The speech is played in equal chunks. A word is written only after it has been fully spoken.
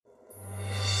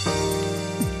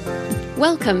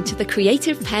Welcome to the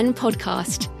Creative Penn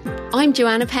podcast. I'm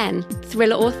Joanna Penn,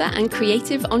 thriller author and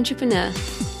creative entrepreneur,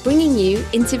 bringing you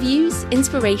interviews,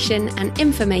 inspiration and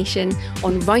information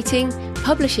on writing,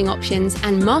 publishing options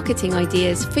and marketing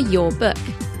ideas for your book.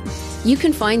 You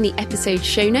can find the episode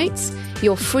show notes,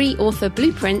 your free author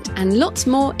blueprint and lots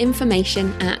more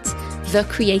information at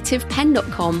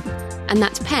thecreativepenn.com, and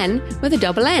that's pen with a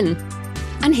double N.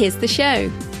 And here's the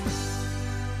show.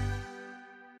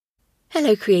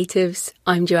 Hello creatives,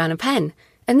 I'm Joanna Penn,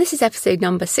 and this is episode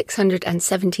number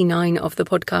 679 of the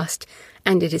podcast,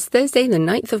 and it is Thursday the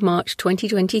 9th of March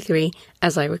 2023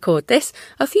 as I record this,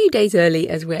 a few days early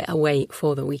as we're away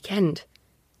for the weekend.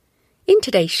 In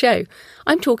today's show,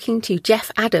 I'm talking to Jeff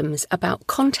Adams about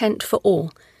content for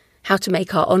all, how to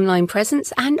make our online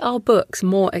presence and our books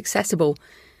more accessible,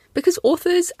 because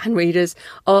authors and readers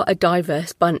are a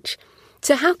diverse bunch.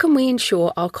 So how can we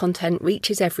ensure our content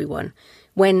reaches everyone,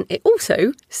 when it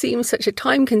also seems such a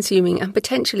time-consuming and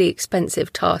potentially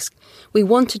expensive task? We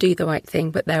want to do the right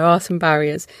thing, but there are some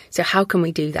barriers, so how can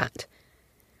we do that?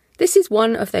 This is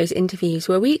one of those interviews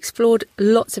where we explored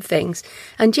lots of things,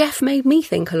 and Jeff made me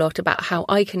think a lot about how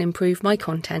I can improve my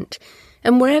content.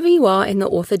 And wherever you are in the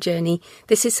author journey,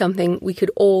 this is something we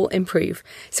could all improve,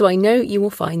 so I know you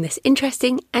will find this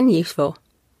interesting and useful.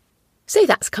 So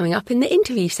that's coming up in the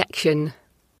interview section.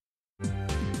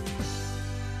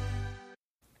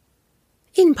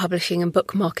 In publishing and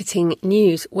book marketing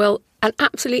news, well, an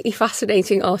absolutely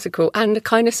fascinating article and a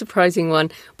kind of surprising one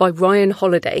by Ryan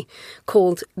Holiday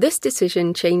called "This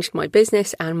Decision Changed My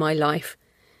Business and My Life."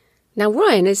 Now,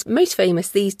 Ryan is most famous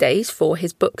these days for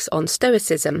his books on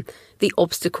Stoicism, The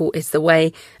Obstacle is the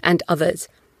Way, and others.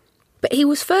 But he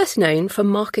was first known for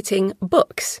marketing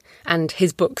books and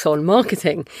his books on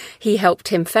marketing. He helped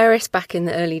Tim Ferriss back in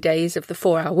the early days of the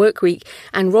 4-Hour Workweek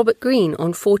and Robert Greene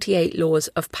on 48 Laws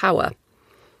of Power.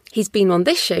 He's been on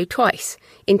this show twice,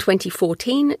 in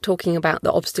 2014 talking about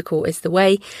The Obstacle is the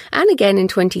Way, and again in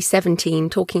 2017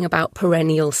 talking about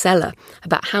Perennial Seller,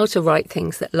 about how to write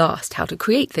things that last, how to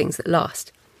create things that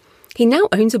last. He now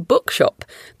owns a bookshop,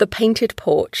 The Painted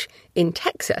Porch, in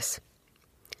Texas.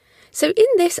 So in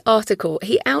this article,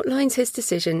 he outlines his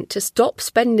decision to stop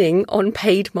spending on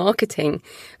paid marketing,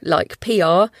 like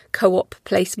PR, co-op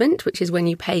placement, which is when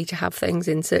you pay to have things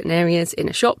in certain areas in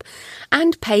a shop,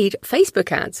 and paid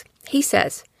Facebook ads. He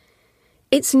says,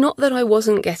 "It's not that I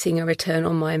wasn't getting a return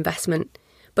on my investment,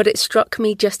 but it struck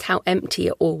me just how empty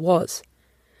it all was.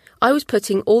 I was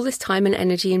putting all this time and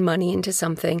energy and money into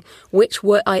something which,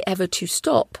 were I ever to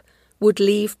stop, would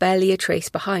leave barely a trace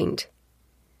behind."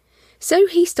 So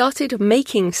he started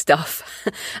making stuff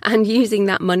and using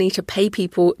that money to pay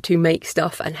people to make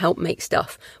stuff and help make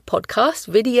stuff. Podcasts,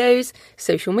 videos,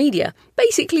 social media,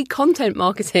 basically content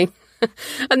marketing.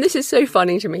 And this is so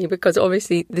funny to me because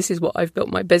obviously this is what I've built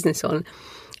my business on.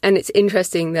 And it's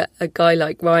interesting that a guy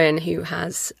like Ryan, who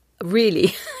has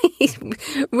really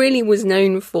was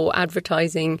known for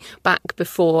advertising back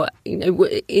before,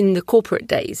 in the corporate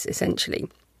days, essentially.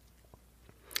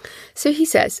 So he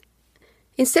says,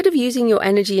 "Instead of using your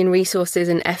energy and resources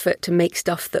and effort to make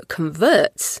stuff that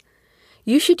converts,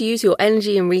 you should use your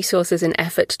energy and resources and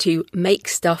effort to make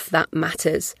stuff that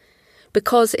matters,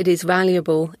 because it is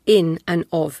valuable in and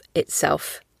of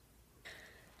itself."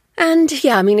 And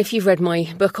yeah, I mean, if you've read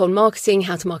my book on marketing,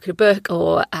 how to market a book,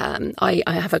 or I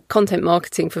have a content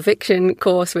marketing for fiction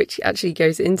course, which actually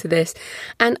goes into this.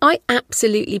 And I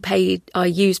absolutely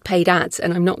use paid ads,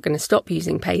 and I'm not going to stop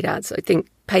using paid ads. I think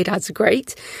paid ads are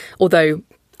great, although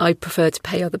I prefer to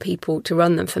pay other people to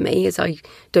run them for me, as I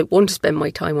don't want to spend my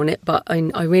time on it, but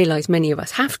I realise many of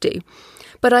us have to.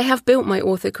 But I have built my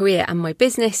author career and my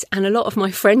business, and a lot of my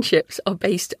friendships are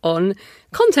based on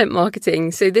content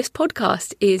marketing. So this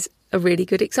podcast is a really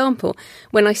good example.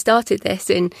 When I started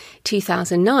this in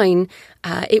 2009,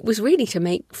 it was really to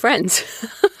make friends.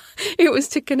 It was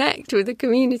to connect with the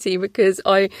community because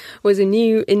I was a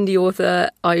new indie author.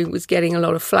 I was getting a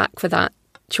lot of flack for that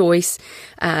choice,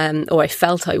 or I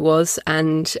felt I was,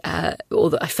 and or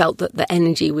that I felt that the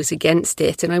energy was against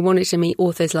it, and I wanted to meet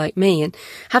authors like me. And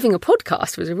having a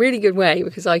podcast was a really good way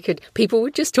because people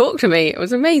would just talk to me. It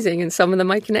was amazing, and some of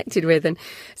them I connected with, and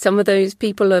some of those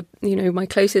people are, my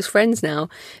closest friends now.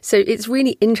 So it's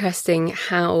really interesting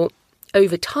how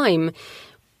over time,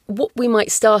 what we might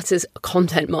start as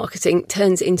content marketing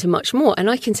turns into much more. And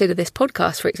I consider this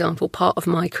podcast, for example, part of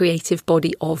my creative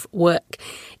body of work.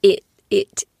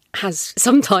 It has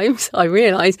sometimes, I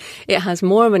realise, it has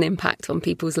more of an impact on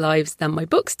people's lives than my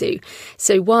books do.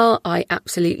 So while I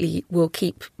absolutely will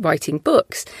keep writing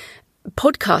books,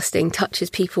 podcasting touches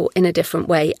people in a different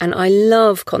way. And I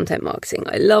love content marketing.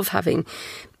 I love having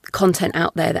content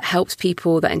out there that helps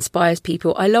people, that inspires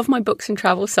people. I love my books and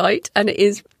travel site, and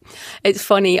it's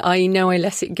funny. I know I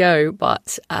let it go,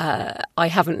 but I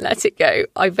haven't let it go.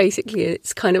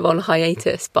 It's kind of on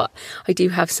hiatus, but I do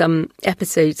have some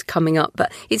episodes coming up,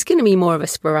 but it's going to be more of a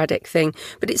sporadic thing.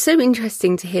 But it's so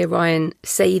interesting to hear Ryan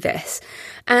say this.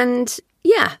 And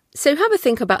yeah, so have a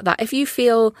think about that. If you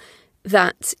feel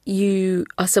that you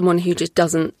are someone who just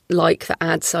doesn't like the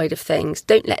ad side of things,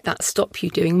 don't let that stop you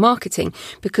doing marketing,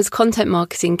 because content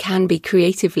marketing can be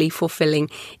creatively fulfilling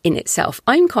in itself.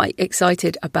 I'm quite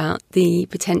excited about the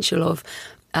potential of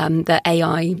the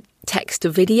AI text to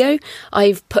video.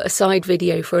 I've put aside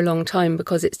video for a long time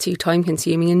because it's too time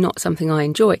consuming and not something I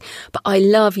enjoy. But I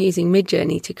love using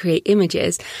Midjourney to create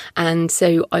images. And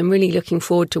so I'm really looking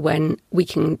forward to when we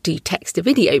can do text to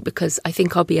video, because I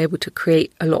think I'll be able to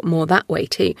create a lot more that way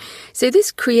too. So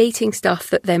this creating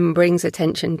stuff that then brings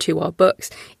attention to our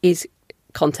books is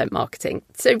content marketing.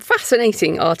 So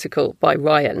fascinating article by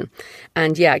Ryan.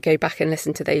 And yeah, go back and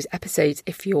listen to those episodes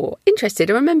if you're interested.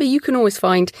 And remember, you can always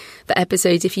find the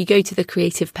episodes if you go to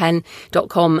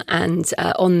thecreativepenn.com, and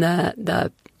on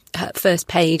the first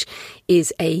page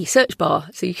is a search bar.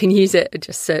 So you can use it and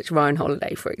just search Ryan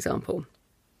Holiday, for example.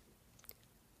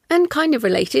 And kind of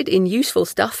related in useful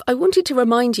stuff, I wanted to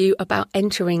remind you about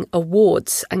entering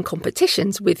awards and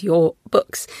competitions with your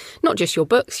books. Not just your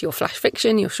books, your flash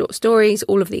fiction, your short stories,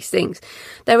 all of these things.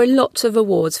 There are lots of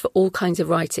awards for all kinds of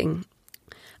writing,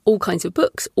 all kinds of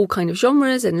books, all kinds of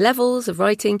genres and levels of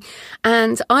writing.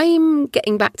 And I'm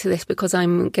getting back to this because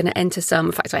I'm going to enter some.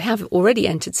 In fact, I have already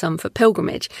entered some for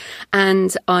Pilgrimage,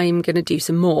 and I'm going to do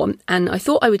some more. And I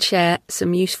thought I would share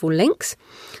some useful links.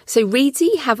 So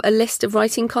Readsy have a list of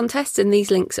writing contests, and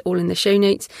these links are all in the show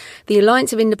notes. The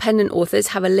Alliance of Independent Authors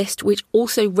have a list which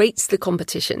also rates the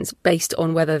competitions based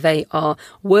on whether they are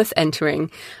worth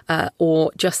entering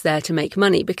or just there to make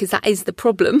money, because that is the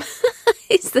problem.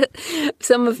 Is that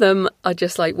some of them are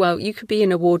just like, well, you could be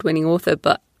an award-winning author,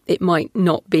 but it might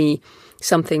not be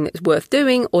something that's worth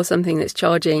doing or something that's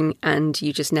charging, and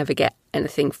you just never get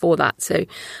anything for that. So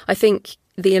I think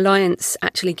the Alliance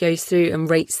actually goes through and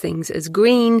rates things as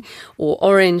green or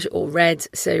orange or red.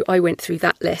 So I went through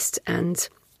that list, and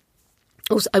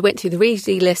also I went through the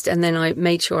Readsy list, and then I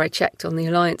made sure I checked on the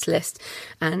Alliance list.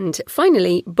 And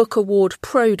finally,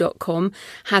 bookawardpro.com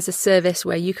has a service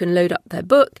where you can load up their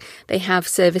book. They have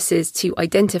services to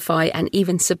identify and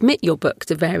even submit your book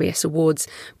to various awards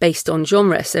based on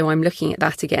genre. So I'm looking at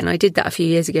that again. I did that a few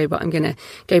years ago, but I'm going to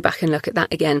go back and look at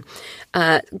that again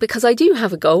because I do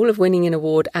have a goal of winning an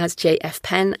award as J.F.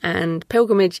 Penn, and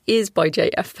Pilgrimage is by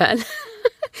J.F. Penn.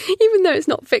 Even though it's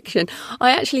not fiction,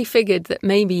 I actually figured that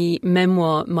maybe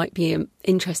memoir might be an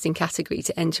interesting category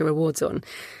to enter awards on.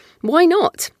 Why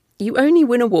not? You only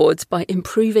win awards by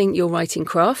improving your writing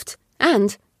craft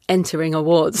and entering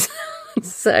awards.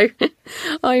 So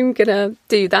I'm going to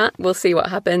do that. We'll see what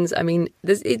happens. I mean,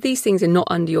 these things are not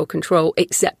under your control,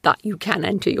 except that you can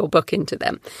enter your book into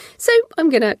them. So I'm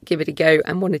going to give it a go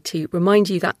and wanted to remind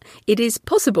you that it is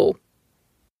possible.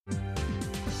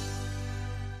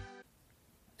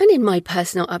 And in my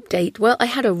personal update, well, I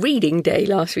had a reading day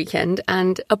last weekend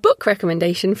and a book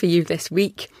recommendation for you this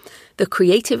week. The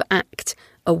Creative Act,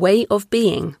 A Way of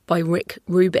Being by Rick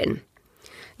Rubin.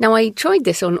 Now, I tried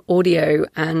this on audio,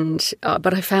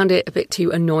 but I found it a bit too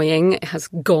annoying. It has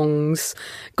gong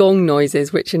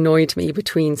noises, which annoyed me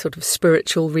between sort of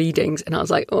spiritual readings. And I was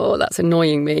like, oh, that's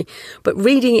annoying me. But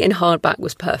reading it in hardback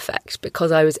was perfect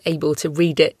because I was able to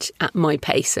read it at my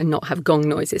pace and not have gong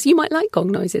noises. You might like gong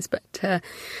noises, but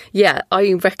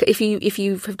if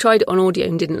you have tried it on audio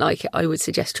and didn't like it, I would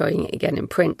suggest trying it again in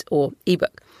print or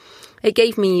ebook. It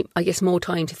gave me, I guess, more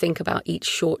time to think about each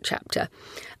short chapter.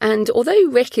 And although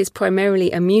Rick is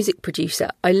primarily a music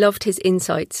producer, I loved his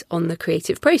insights on the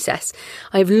creative process.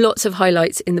 I have lots of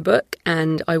highlights in the book,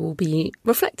 and I will be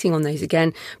reflecting on those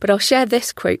again, but I'll share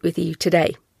this quote with you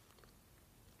today.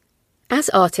 As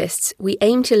artists, we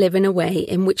aim to live in a way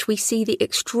in which we see the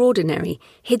extraordinary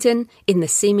hidden in the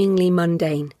seemingly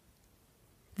mundane.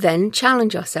 Then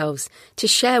challenge ourselves to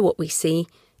share what we see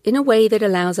in a way that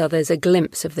allows others a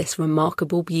glimpse of this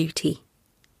remarkable beauty.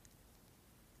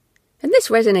 And this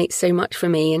resonates so much for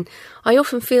me, and I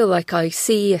often feel like I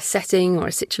see a setting or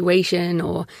a situation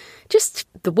or just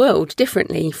the world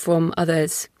differently from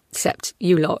others, except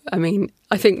you lot. I mean,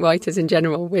 I think writers in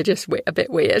general, we're just a bit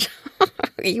weird.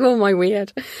 You are my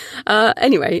weird.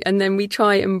 Anyway, and then we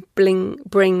try and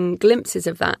bring glimpses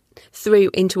of that through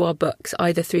into our books,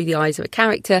 either through the eyes of a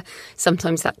character.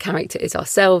 Sometimes that character is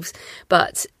ourselves,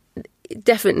 but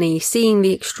definitely seeing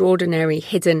the extraordinary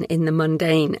hidden in the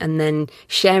mundane and then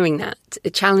sharing that,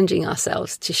 challenging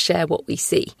ourselves to share what we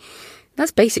see.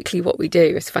 That's basically what we do.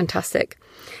 It's fantastic.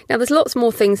 Now, there's lots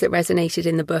more things that resonated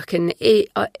in the book. And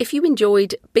if you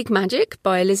enjoyed Big Magic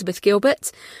by Elizabeth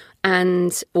Gilbert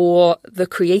or The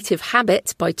Creative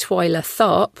Habit by Twyla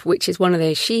Tharp, which is one of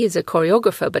those, she is a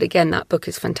choreographer, but again, that book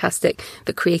is fantastic.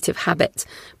 The Creative Habit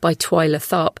by Twyla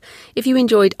Tharp. If you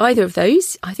enjoyed either of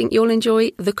those, I think you'll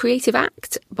enjoy The Creative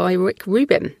Act by Rick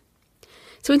Rubin.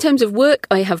 So in terms of work,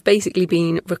 I have basically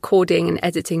been recording and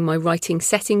editing my writing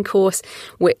setting course,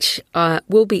 which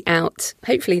will be out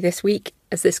hopefully this week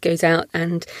as this goes out.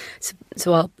 And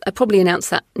so I'll probably announce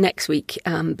that next week.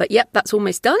 But yep, that's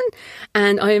almost done.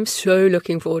 And I am so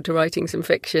looking forward to writing some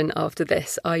fiction after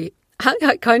this. I'm at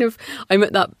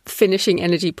that finishing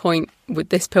energy point with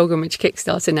this Pilgrimage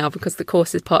Kickstarter now, because the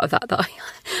course is part of that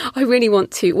I really want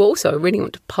to, I really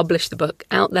want to publish the book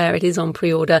out there. It is on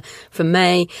pre-order for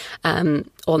May, on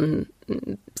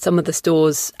some of the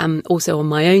stores, also on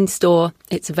my own store.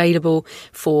 It's available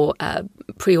for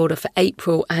pre-order for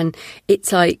April, and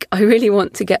it's like I really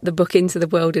want to get the book into the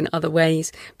world in other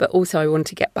ways, but also I want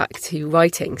to get back to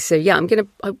writing. So yeah, I'm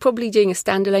probably doing a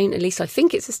standalone, at least I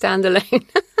think it's a standalone.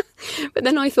 But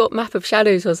then I thought Map of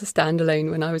Shadows was a standalone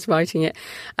when I was writing it.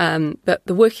 But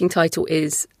the working title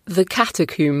is The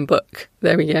Catacomb Book.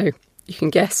 There we go. You can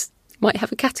guess. Might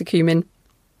have a catacomb in.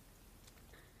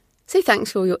 So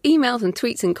thanks for all your emails and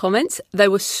tweets and comments. There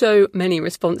were so many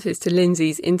responses to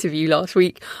Lindsay's interview last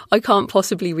week. I can't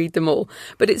possibly read them all.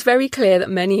 But it's very clear that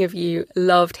many of you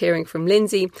loved hearing from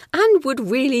Lindsay and would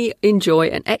really enjoy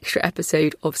an extra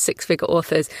episode of Six Figure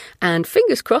Authors. And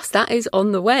fingers crossed that is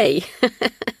on the way.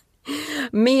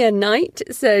 Mia Knight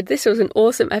said, "This was an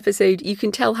awesome episode. You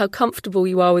can tell how comfortable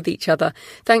you are with each other.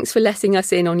 Thanks for letting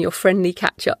us in on your friendly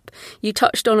catch-up. You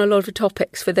touched on a lot of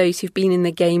topics for those who've been in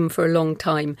the game for a long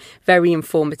time. Very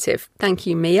informative. Thank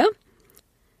you, Mia."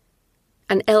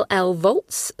 And LL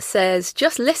Volts says,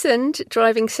 "Just listened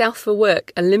driving south for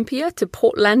work, Olympia to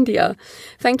Portlandia.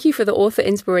 Thank you for the author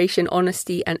inspiration,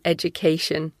 honesty and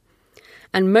education."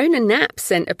 And Mona Knapp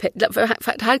sent a picture. In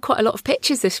fact, I had quite a lot of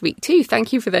pictures this week too.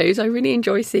 Thank you for those. I really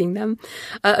enjoy seeing them.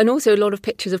 And also a lot of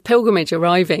pictures of pilgrimage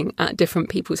arriving at different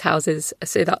people's houses.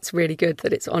 So that's really good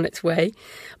that it's on its way.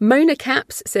 Mona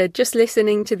Caps said, "Just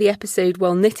listening to the episode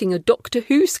while knitting a Doctor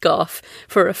Who scarf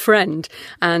for a friend."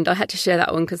 And I had to share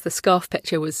that one because the scarf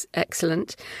picture was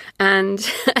excellent. And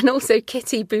also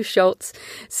Kitty Buscholtz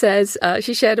says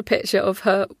she shared a picture of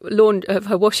her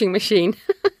washing machine.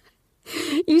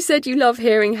 "You said you love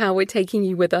hearing how we're taking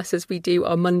you with us as we do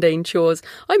our mundane chores.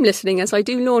 I'm listening as I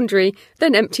do laundry,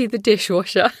 then empty the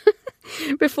dishwasher.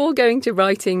 Before going to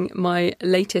writing my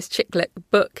latest chick lit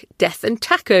book, Death and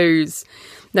Tacos."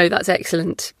 No, that's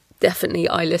excellent. Definitely,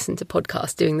 I listen to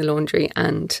podcasts doing the laundry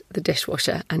and the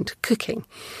dishwasher and cooking.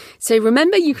 So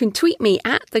remember, you can tweet me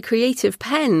at The Creative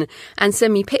Pen and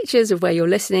send me pictures of where you're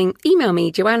listening. Email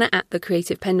me,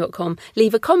 joanna@thecreativepen.com.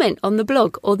 Leave a comment on the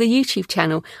blog or the YouTube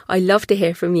channel. I love to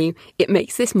hear from you. It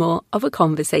makes this more of a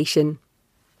conversation.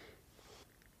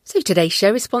 So today's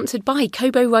show is sponsored by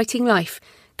Kobo Writing Life,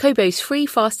 Kobo's free,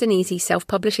 fast and easy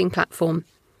self-publishing platform.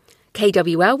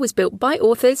 KWL was built by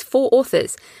authors for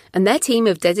authors, and their team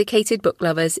of dedicated book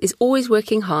lovers is always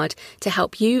working hard to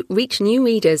help you reach new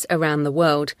readers around the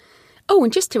world. Oh,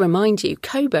 and just to remind you,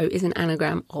 Kobo is an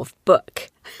anagram of book.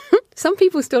 Some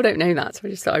people still don't know that, so I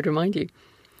just thought I'd remind you.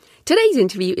 Today's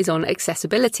interview is on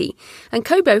accessibility, and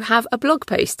Kobo have a blog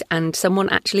post, and someone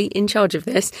actually in charge of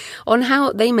this, on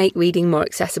how they make reading more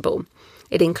accessible.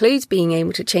 It includes being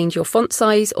able to change your font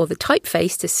size or the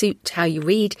typeface to suit how you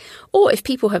read, or if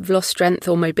people have lost strength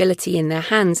or mobility in their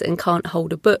hands and can't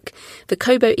hold a book, the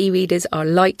Kobo e-readers are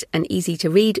light and easy to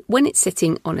read when it's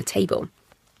sitting on a table.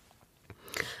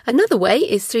 Another way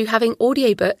is through having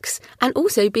audiobooks and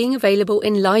also being available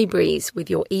in libraries with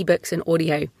your ebooks and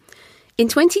audio. In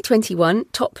 2021,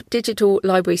 top digital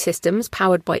library systems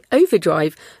powered by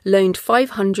Overdrive loaned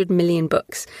 500 million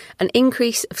books, an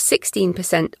increase of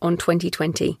 16% on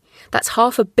 2020. That's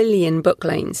 500 million book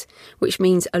loans, which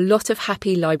means a lot of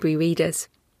happy library readers.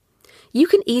 You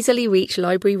can easily reach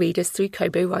library readers through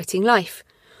Kobo Writing Life.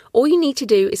 All you need to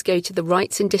do is go to the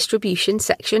rights and distribution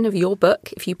section of your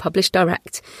book if you publish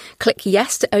direct, click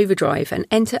Yes to Overdrive and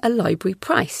enter a library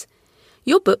price.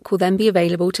 Your book will then be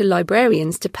available to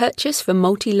librarians to purchase for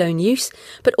multi-loan use,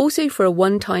 but also for a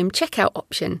one-time checkout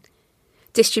option.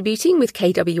 Distributing with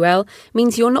KWL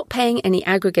means you're not paying any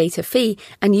aggregator fee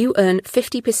and you earn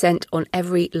 50% on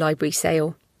every library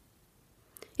sale.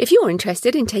 If you're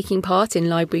interested in taking part in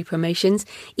library promotions,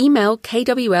 email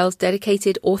KWL's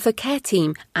dedicated author care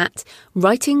team at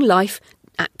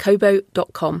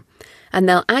writinglife@kobo.com and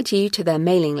they'll add you to their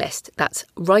mailing list. That's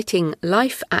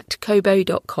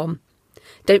writinglife@kobo.com.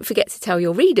 Don't forget to tell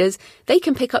your readers they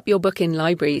can pick up your book in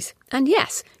libraries. And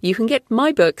yes, you can get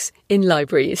my books in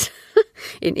libraries.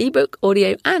 In ebook,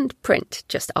 audio and print.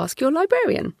 Just ask your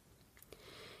librarian.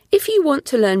 If you want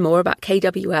to learn more about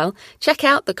KWL, check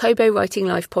out the Kobo Writing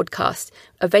Life podcast,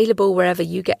 available wherever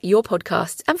you get your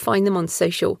podcasts, and find them on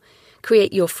social.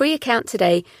 Create your free account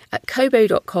today at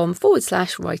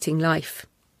kobo.com/writinglife.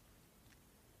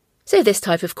 So this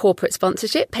type of corporate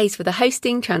sponsorship pays for the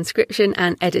hosting, transcription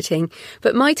and editing,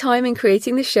 but my time in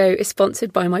creating the show is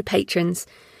sponsored by my patrons,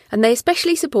 and they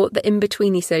especially support the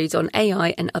in-between episodes on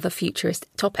AI and other futurist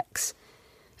topics.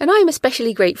 And I am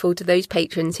especially grateful to those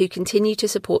patrons who continue to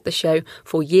support the show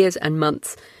for years and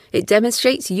months. It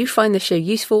demonstrates you find the show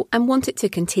useful and want it to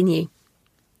continue.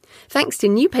 Thanks to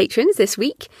new patrons this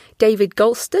week, David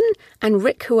Golston and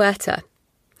Rick Huerta.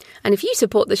 And if you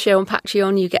support the show on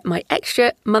Patreon, you get my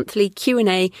extra monthly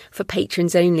Q&A for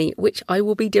patrons only, which I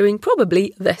will be doing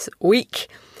probably this week.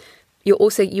 You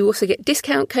also get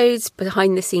discount codes,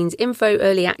 behind-the-scenes info,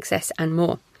 early access and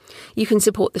more. You can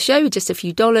support the show with just a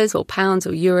few dollars or pounds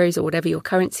or euros or whatever your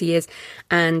currency is.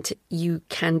 And you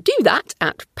can do that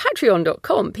at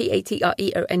patreon.com,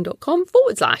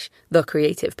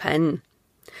 patreon.com/thecreativepenn.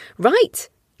 Right,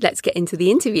 let's get into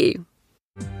the interview.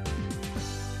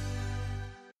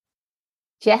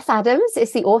 Jeff Adams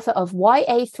is the author of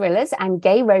YA thrillers and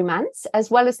gay romance, as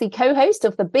well as the co-host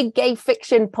of the Big Gay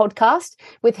Fiction podcast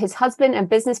with his husband and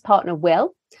business partner,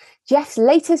 Will. Jeff's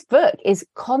latest book is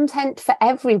Content for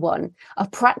Everyone, a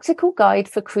practical guide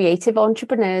for creative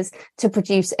entrepreneurs to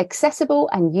produce accessible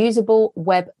and usable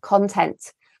web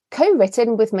content,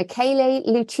 co-written with Michele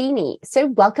Lucchini. So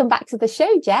welcome back to the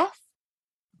show, Jeff.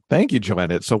 Thank you,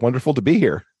 Joanna. It's so wonderful to be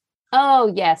here.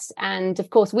 Oh, yes. And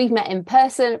of course, we've met in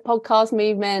person at Podcast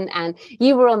Movement, and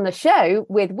you were on the show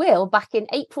with Will back in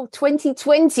April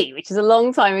 2020, which is a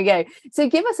long time ago. So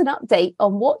give us an update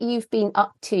on what you've been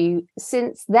up to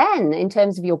since then in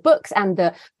terms of your books and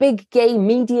the big gay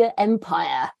media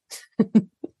empire.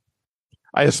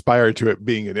 I aspire to it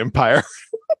being an empire.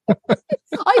 I love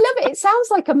it. It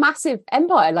sounds like a massive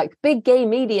empire, like big gay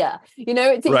media. You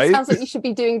know, it Right? sounds like you should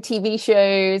be doing TV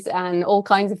shows and all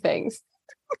kinds of things.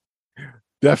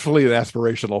 Definitely an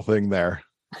aspirational thing there.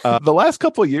 The last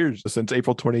couple of years since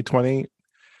April 2020,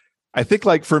 I think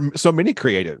like for so many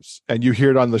creatives, and you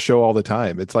hear it on the show all the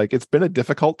time, it's like it's been a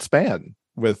difficult span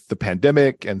with the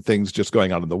pandemic and things just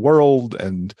going on in the world.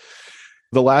 And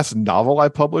the last novel I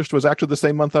published was actually the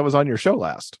same month I was on your show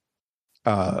last.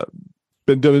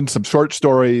 Been doing some short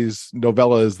stories,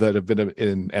 novellas that have been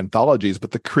in anthologies,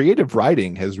 but the creative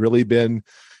writing has really been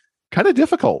kind of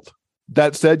difficult.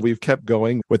 That said, we've kept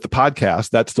going with the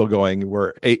podcast. That's still going. We're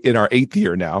in our 8th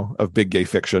year now of Big Gay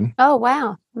Fiction. Oh,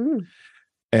 wow. Mm.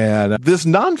 And this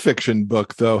nonfiction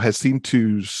book, though, has seemed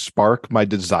to spark my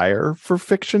desire for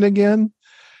fiction again.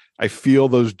 I feel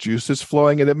those juices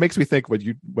flowing, and it makes me think what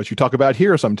you talk about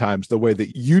here sometimes, the way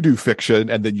that you do fiction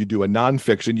and then you do a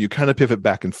nonfiction, you kind of pivot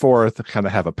back and forth, kind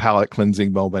of have a palate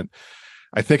cleansing moment.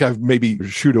 I think I've maybe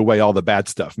shoot away all the bad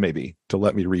stuff, maybe, to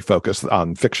let me refocus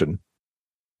on fiction.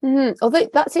 Mm-hmm. Although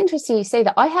that's interesting you say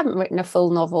that. I haven't written a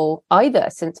full novel either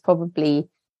since probably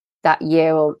that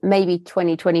year or maybe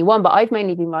 2021, but I've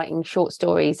mainly been writing short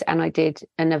stories and I did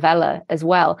a novella as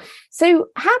well. So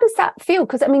how does that feel?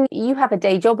 Because I mean, you have a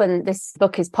day job and this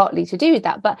book is partly to do with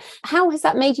that, but how has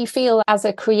that made you feel as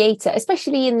a creator,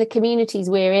 especially in the communities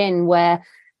we're in where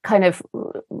kind of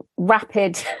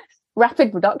rapid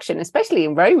production, especially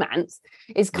in romance,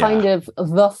 is kind of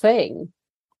the thing?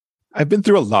 I've been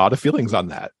through a lot of feelings on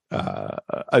that.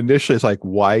 Initially, it's like,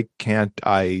 why can't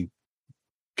I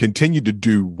continue to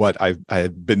do what I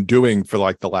had been doing for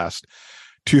like the last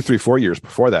 2, 3, 4 years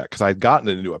before that? Because I'd gotten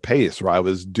into a pace where I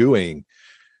was doing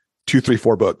 2, 3,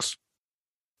 4 books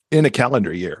in a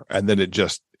calendar year. And then it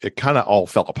kind of all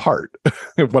fell apart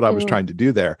what I was trying to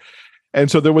do there. And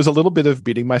so there was a little bit of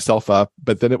beating myself up,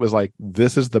 but then it was like,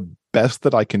 this is the best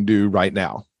that I can do right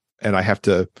now. And I have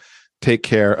to take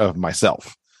care of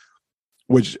myself,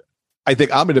 which I think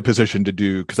I'm in a position to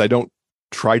do because I don't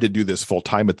try to do this full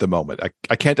time at the moment.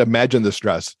 I can't imagine the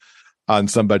stress on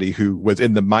somebody who was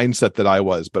in the mindset that I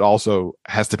was, but also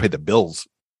has to pay the bills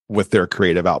with their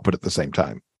creative output at the same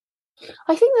time.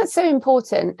 I think that's so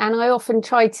important. And I often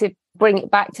try to bring it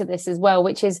back to this as well,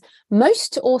 which is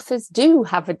most authors do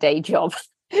have a day job.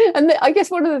 And I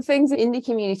guess one of the things in the indie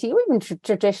community or even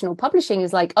traditional publishing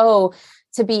is like, oh,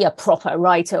 to be a proper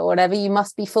writer or whatever, you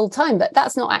must be full time. But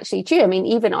that's not actually true. I mean,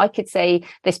 even I could say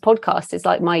this podcast is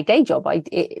like my day job.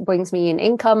 It brings me an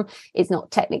income. It's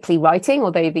not technically writing,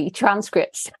 although the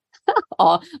transcripts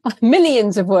are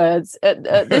millions of words at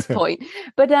this point.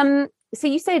 But so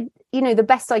you said, the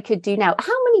best I could do now.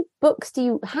 How many books do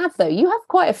you have, though? You have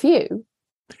quite a few.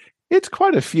 It's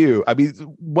quite a few. I mean,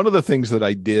 one of the things that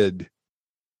I did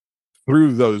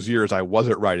through those years I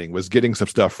wasn't writing was getting some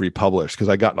stuff republished, because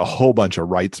I gotten a whole bunch of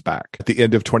rights back at the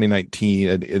end of 2019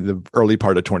 and in the early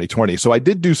part of 2020. So I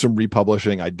did do some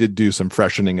republishing. I did do some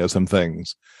freshening of some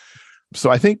things. So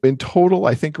I think in total,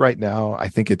 right now,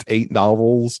 it's 8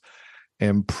 novels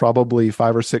and probably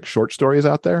 5 or 6 short stories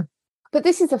out there. But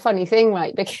this is the funny thing,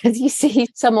 right? Because you see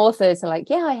some authors are like,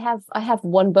 yeah, I have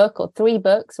 1 book or 3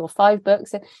 books or 5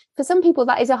 books. And for some people,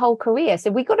 that is a whole career. So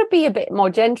we've got to be a bit more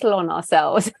gentle on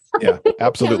ourselves. Yeah,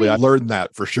 absolutely. I learned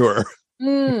that for sure.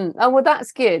 Oh, well,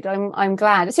 that's good. I'm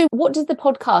glad. So what does the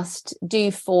podcast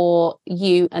do for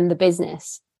you and the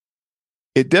business?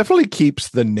 It definitely keeps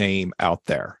the name out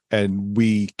there. And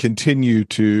we continue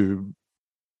to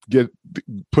get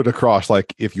put across,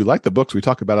 like, if you like the books we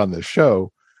talk about on this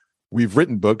show, we've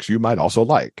written books you might also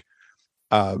like.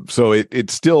 So it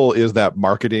still is that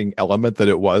marketing element that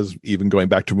it was even going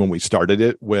back to when we started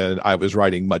it, when I was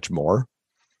writing much more.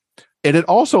 And it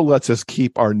also lets us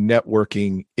keep our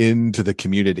networking into the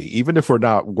community, even if we're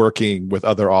not working with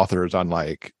other authors on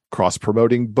like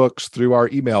cross-promoting books through our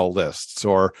email lists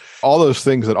or all those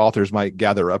things that authors might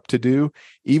gather up to do.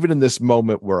 Even in this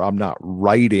moment where I'm not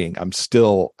writing, I'm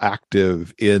still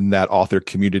active in that author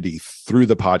community through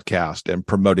the podcast and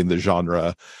promoting the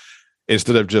genre,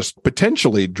 instead of just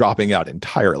potentially dropping out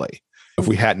entirely if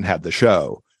we hadn't had the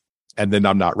show and then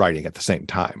I'm not writing at the same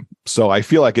time. So I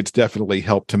feel like it's definitely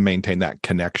helped to maintain that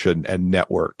connection and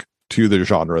network to the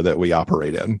genre that we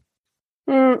operate in.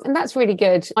 And that's really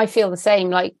good. I feel the same.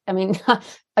 Like, I mean,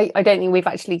 I don't think we've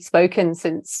actually spoken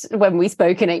since when we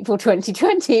spoke in April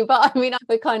 2020, but I mean,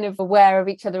 we're kind of aware of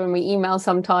each other and we email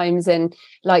sometimes, and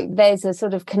like there's a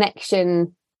sort of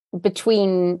connection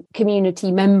between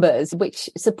community members which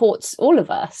supports all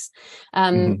of us.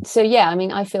 So yeah, I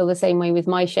mean, I feel the same way with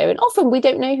my show, and often we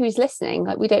don't know who's listening.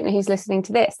 Like, we don't know who's listening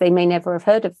to this. They may never have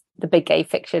heard of the Big Gay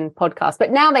Fiction podcast,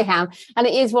 but now they have, and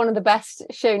it is one of the best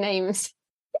show names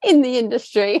in the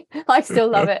industry. I still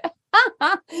love it.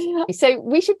 So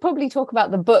we should probably talk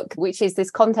about the book, which is this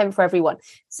content for everyone.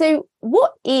 So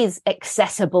what is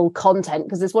accessible content?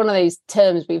 Because it's one of those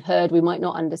terms we've heard we might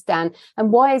not understand.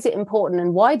 And why is it important?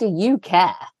 And why do you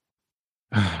care?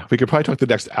 We could probably talk the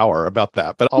next hour about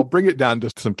that, but I'll bring it down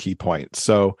to some key points.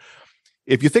 So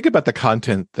if you think about the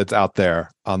content that's out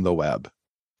there on the web,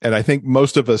 and I think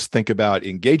most of us think about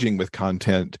engaging with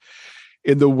content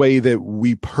in the way that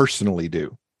we personally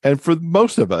do. And for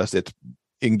most of us, it's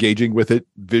engaging with it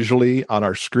visually on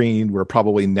our screen. We're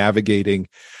probably navigating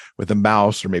with a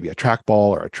mouse or maybe a trackball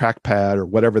or a trackpad or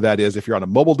whatever that is. If you're on a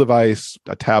mobile device,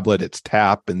 a tablet, it's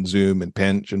tap and zoom and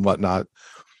pinch and whatnot.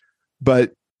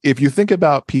 But if you think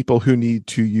about people who need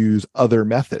to use other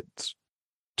methods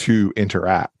to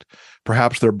interact,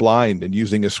 perhaps they're blind and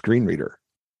using a screen reader,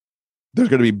 there's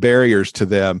going to be barriers to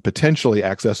them potentially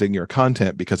accessing your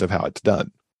content because of how it's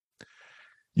done.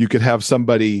 You could have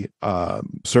somebody,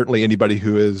 certainly anybody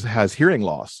who has hearing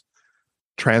loss.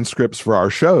 Transcripts for our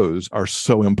shows are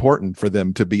so important for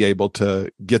them to be able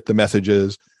to get the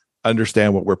messages,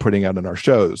 understand what we're putting out in our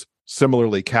shows.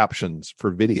 Similarly, captions for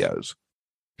videos.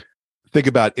 Think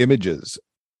about images.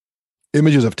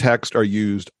 Images of text are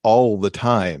used all the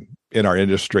time in our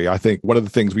industry. I think one of the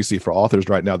things we see for authors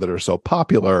right now that are so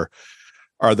popular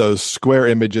are those square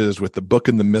images with the book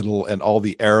in the middle and all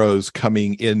the arrows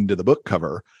coming into the book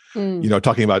cover,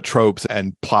 talking about tropes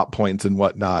and plot points and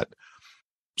whatnot.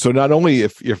 So not only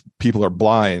if people are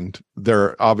blind,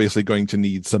 they're obviously going to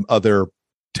need some other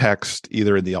text,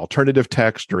 either in the alternative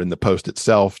text or in the post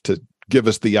itself, to give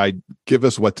us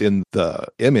what's in the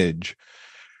image.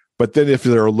 But then if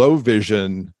they're low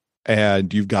vision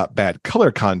and you've got bad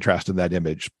color contrast in that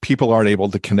image, people aren't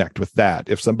able to connect with that.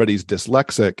 If somebody's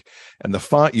dyslexic and the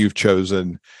font you've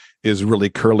chosen is really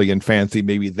curly and fancy,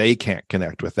 maybe they can't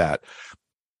connect with that.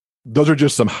 Those are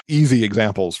just some easy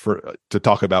examples to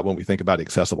talk about when we think about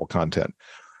accessible content.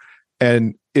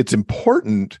 And it's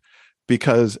important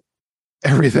because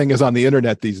everything is on the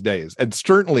internet these days. And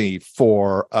certainly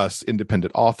for us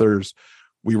independent authors,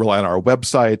 we rely on our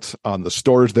websites, on the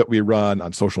stores that we run,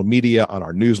 on social media, on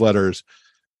our newsletters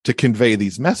to convey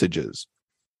these messages.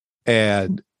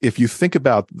 And if you think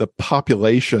about the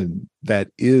population that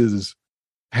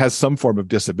has some form of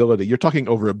disability, you're talking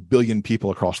over 1 billion people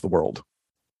across the world.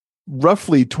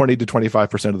 roughly 20 to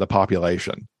 25% of the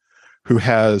population who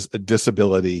has a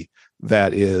disability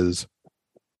that is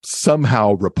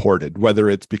somehow reported, whether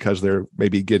it's because they're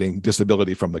maybe getting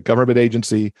disability from the government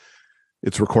agency,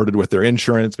 it's recorded with their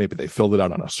insurance, maybe they filled it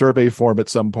out on a survey form at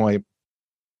some point.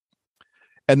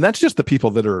 And that's just the people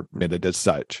that are admitted as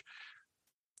such.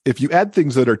 If you add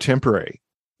things that are temporary,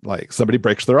 like somebody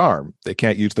breaks their arm, they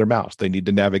can't use their mouse, they need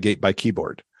to navigate by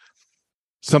keyboard.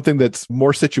 Something that's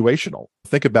more situational.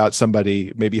 Think about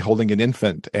somebody maybe holding an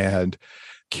infant and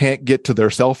can't get to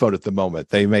their cell phone at the moment.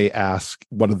 They may ask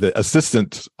one of the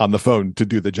assistants on the phone to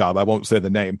do the job. I won't say the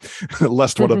name,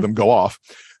 lest one of them go off.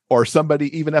 Or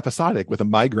somebody even episodic with a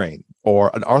migraine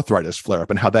or an arthritis flare-up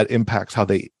and how that impacts how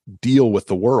they deal with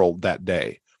the world that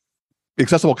day.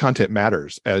 Accessible content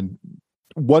matters. And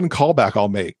one callback I'll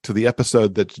make to the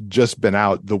episode that's just been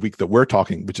out the week that we're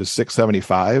talking, which is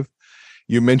 675.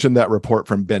 You mentioned that report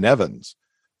from Ben Evans.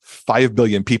 5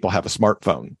 billion people have a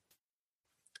smartphone.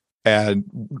 And,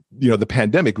 the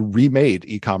pandemic remade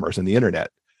e-commerce and the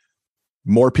internet.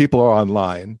 More people are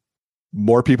online,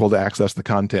 more people to access the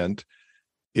content.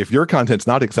 If your content's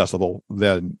not accessible,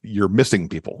 then you're missing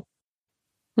people.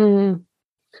 Mm.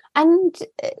 And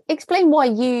explain why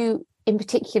you in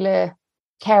particular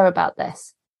care about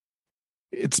this.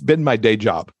 It's been my day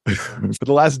job. For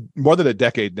the last more than a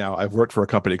decade now, I've worked for a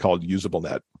company called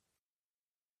UsableNet.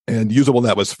 And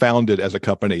UsableNet was founded as a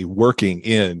company working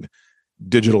in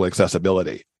digital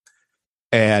accessibility.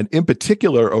 And in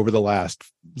particular, over the last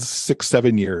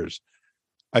 6-7 years,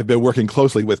 I've been working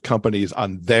closely with companies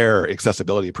on their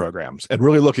accessibility programs and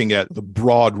really looking at the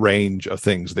broad range of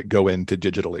things that go into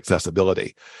digital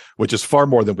accessibility, which is far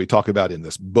more than we talk about in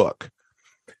this book.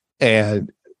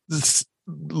 And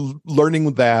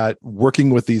learning that, working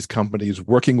with these companies,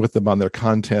 working with them on their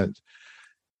content,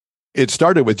 it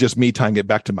started with just me tying it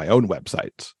back to my own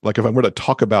websites. Like if I'm going to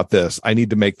talk about this, I need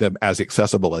to make them as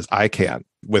accessible as I can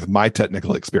with my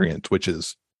technical experience, which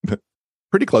is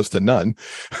pretty close to none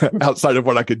outside of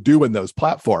what I could do in those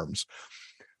platforms.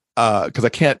 Because I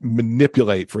can't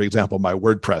manipulate, for example, my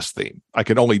WordPress theme. I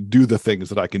can only do the things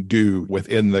that I can do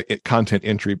within the content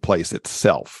entry place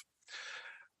itself.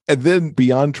 And then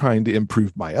beyond trying to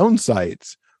improve my own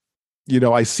sites,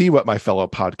 I see what my fellow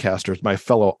podcasters, my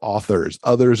fellow authors,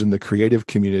 others in the creative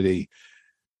community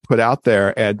put out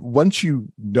there. And once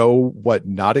you know what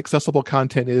not accessible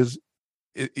content is,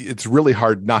 it's really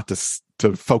hard not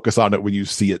to focus on it when you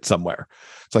see it somewhere.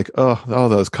 It's like, oh,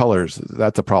 those colors,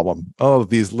 that's a problem. Oh,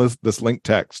 this link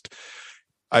text.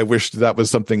 I wish that was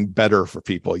something better for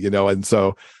people, And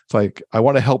so it's like, I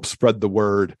want to help spread the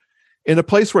word in a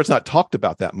place where it's not talked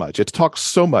about that much. It's talked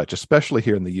so much, especially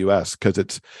here in the US, because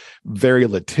it's very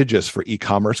litigious for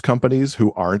e-commerce companies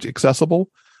who aren't accessible.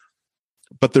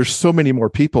 But there's so many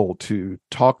more people to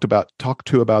talk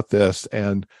to about this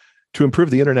and to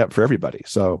improve the internet for everybody.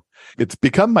 So it's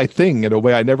become my thing in a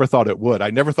way I never thought it would.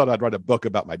 I never thought I'd write a book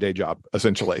about my day job,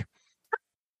 essentially.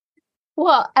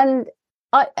 Well, and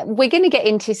we're going to get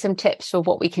into some tips for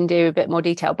what we can do in a bit more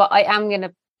detail, but I am going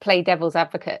to play devil's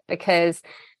advocate because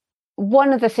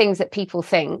one of the things that people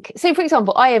think, so for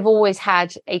example, I have always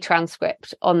had a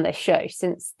transcript on this show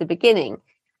since the beginning.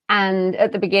 And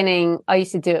at the beginning, I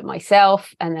used to do it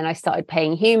myself. And then I started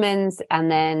paying humans. And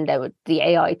then the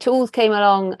AI tools came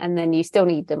along. And then you still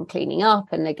need them cleaning up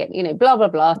and they get, blah, blah,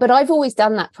 blah. But I've always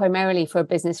done that primarily for a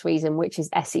business reason, which is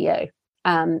SEO.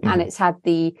 And it's had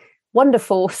the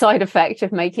wonderful side effect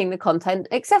of making the content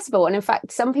accessible. And in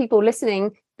fact, some people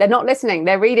listening, they're not listening,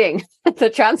 they're reading the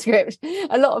transcript.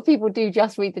 A lot of people do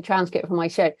just read the transcript from my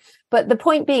show. But the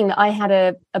point being that I had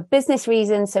a business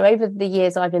reason. So over the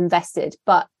years, I've invested.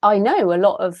 But I know a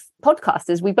lot of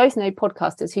podcasters, we both know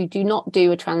podcasters who do not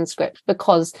do a transcript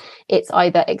because it's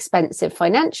either expensive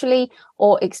financially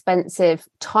or expensive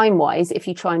time-wise if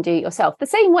you try and do it yourself. The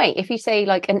same way, if you say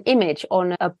like an image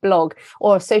on a blog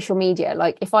or social media,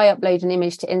 like if I upload an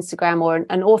image to Instagram or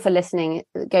an author listening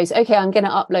goes, okay, I'm going to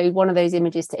upload one of those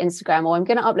images to Instagram, or I'm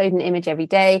going to upload an image every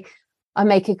day.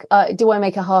 Do I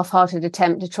make a half-hearted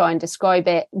attempt to try and describe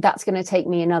it? That's going to take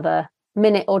me another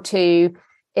minute or two.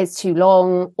 It's too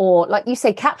long. Or like you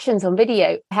say, captions on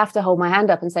video, I have to hold my hand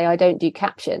up and say I don't do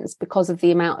captions because of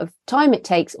the amount of time it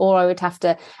takes, or I would have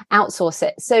to outsource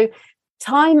it. So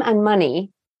time and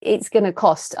money, it's going to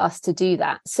cost us to do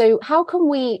that. So how can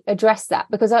we address that?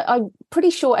 Because I'm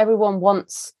pretty sure everyone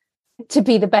wants to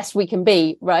be the best we can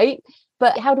be, right?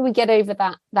 But how do we get over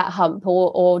that hump?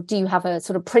 Or do you have a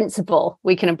sort of principle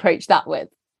we can approach that with?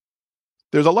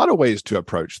 There's a lot of ways to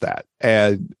approach that.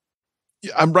 And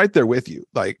I'm right there with you.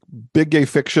 Like Big Gay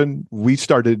Fiction, we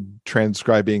started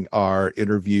transcribing our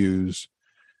interviews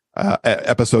at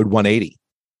episode 180.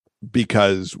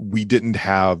 because we didn't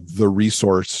have the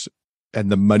resource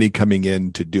and the money coming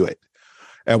in to do it.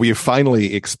 And we have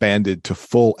finally expanded to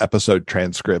full episode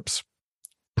transcripts,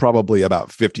 probably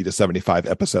about 50 to 75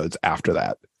 episodes after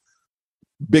that.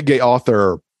 Big Gay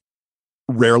Author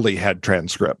rarely had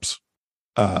transcripts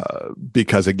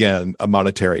because, again, a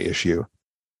monetary issue.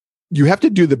 You have to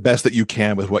do the best that you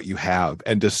can with what you have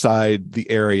and decide the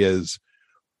areas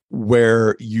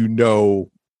where you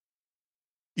know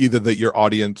either that your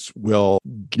audience will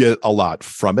get a lot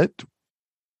from it.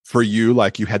 For you,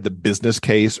 like you had the business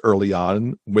case early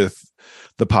on with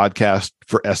the podcast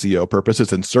for SEO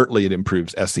purposes, and certainly it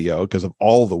improves SEO because of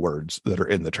all the words that are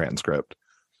in the transcript.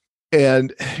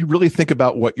 And really think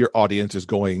about what your audience is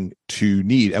going to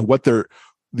need and what the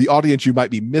audience you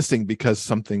might be missing because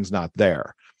something's not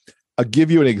there. I'll give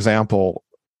you an example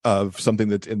of something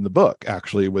that's in the book.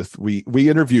 Actually, we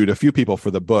interviewed a few people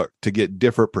for the book to get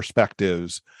different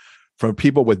perspectives from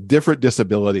people with different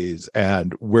disabilities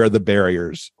and where the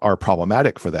barriers are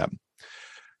problematic for them.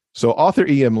 So author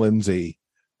E.M. Lindsay,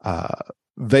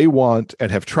 they want and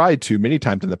have tried to many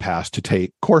times in the past to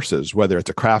take courses, whether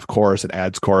it's a craft course, an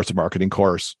ads course, a marketing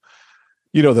course,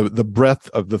 the breadth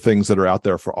of the things that are out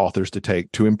there for authors to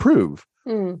take to improve.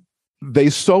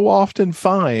 They so often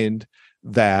find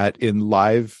that in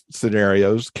live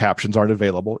scenarios, captions aren't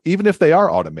available, even if they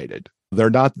are automated. They're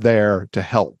not there to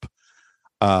help.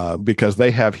 Because they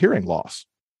have hearing loss.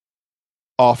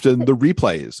 Often the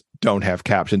replays don't have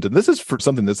captions, and this is for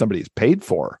something that somebody's paid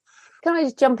for. Can I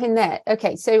just jump in there?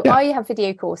 Okay, so yeah. I have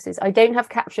video courses. I don't have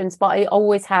captions, but I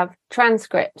always have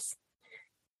transcripts.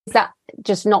 Is that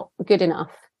just not good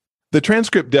enough? The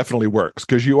transcript definitely works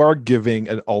because you are giving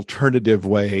an alternative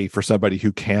way for somebody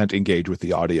who can't engage with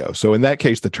the audio. So in that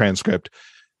case, the transcript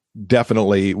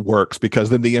definitely works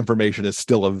because then the information is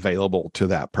still available to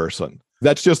that person.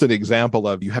 That's just an example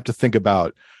of you have to think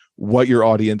about what your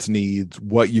audience needs,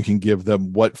 what you can give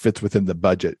them, what fits within the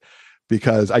budget.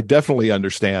 Because I definitely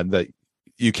understand that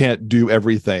you can't do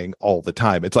everything all the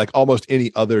time. It's like almost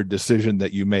any other decision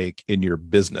that you make in your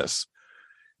business.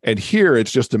 And here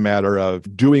it's just a matter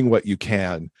of doing what you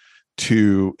can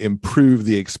to improve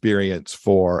the experience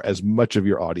for as much of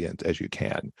your audience as you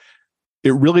can.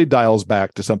 It really dials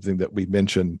back to something that we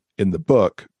mentioned in the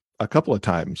book a couple of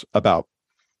times about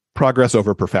progress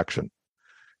over perfection.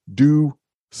 Do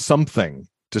something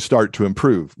to start to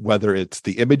improve, whether it's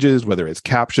the images, whether it's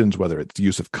captions, whether it's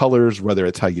use of colors, whether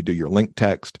it's how you do your link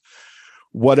text,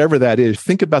 whatever that is.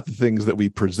 Think about the things that we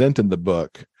present in the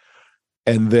book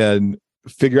and then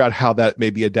figure out how that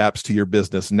maybe adapts to your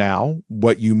business now,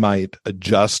 what you might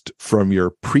adjust from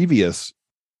your previously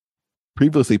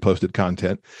posted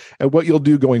content, and what you'll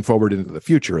do going forward into the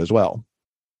future as well.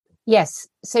 Yes.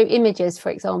 So images,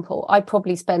 for example, I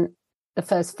probably spent the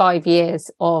first 5 years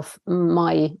of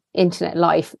my internet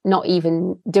life not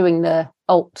even doing the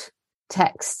alt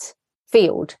text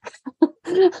field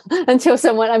until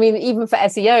even for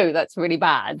SEO, that's really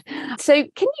bad. So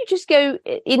can you just go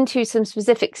into some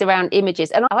specifics around images?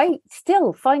 And I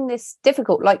still find this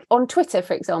difficult. Like on Twitter,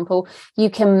 for example, you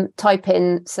can type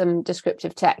in some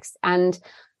descriptive text and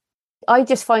I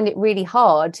just find it really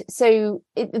hard. So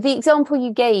the example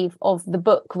you gave of the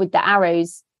book with the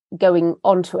arrows going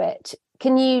onto it,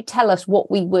 can you tell us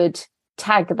what we would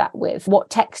tag that with, what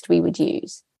text we would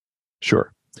use?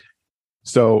 Sure.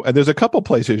 So, and there's a couple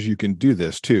places you can do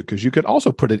this too, because you could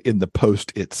also put it in the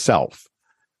post itself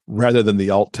rather than the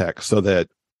alt text so that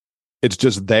it's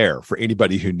just there for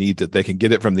anybody who needs it. They can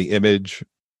get it from the image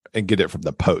and get it from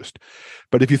the post.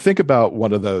 But if you think about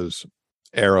one of those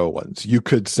arrow ones, you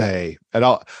could say, and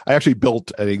I actually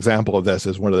built an example of this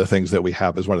as one of the things that we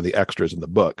have as one of the extras in the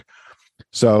book.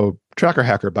 So Tracker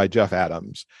Hacker by Jeff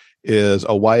Adams is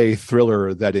a YA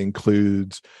thriller that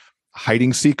includes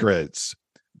hiding secrets,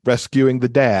 rescuing the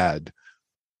dad,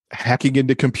 hacking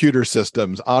into computer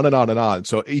systems, on and on and on.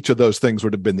 So each of those things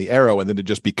would have been the arrow, and then it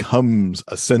just becomes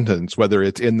a sentence, whether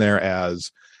it's in there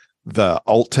as the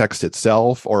alt text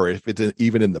itself or if it's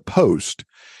even in the post.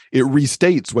 It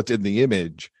restates what's in the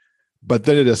image, but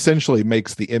then it essentially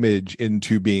makes the image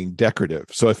into being decorative.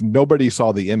 So if nobody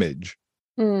saw the image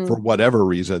for whatever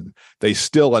reason, they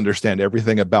still understand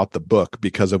everything about the book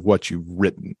because of what you've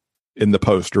written in the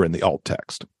post or in the alt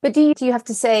text. But do you have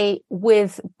to say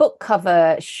with book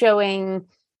cover showing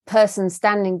person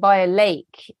standing by a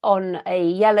lake on a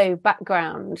yellow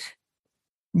background?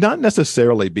 Not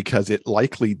necessarily, because it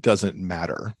likely doesn't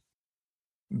matter.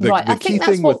 Right. I think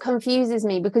that's what confuses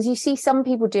me, because you see some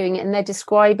people doing it and they're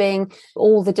describing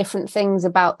all the different things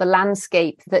about the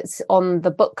landscape that's on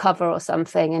the book cover or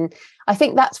something. And I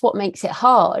think that's what makes it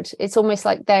hard. It's almost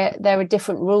like there are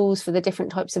different rules for the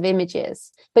different types of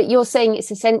images. But you're saying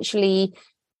it's essentially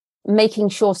making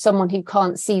sure someone who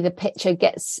can't see the picture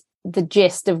gets the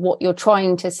gist of what you're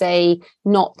trying to say,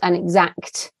 not an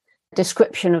exact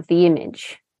description of the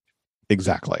image.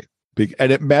 Exactly.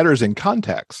 And it matters in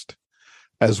context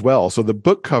as well. So the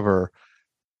book cover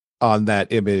on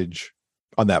that image,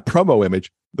 on that promo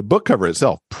image, the book cover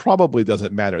itself probably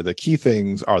doesn't matter. The key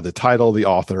things are the title, the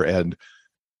author, and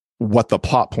what the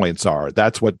plot points are.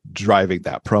 That's what's driving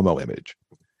that promo image.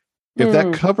 If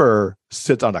that cover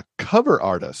sits on a cover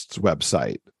artist's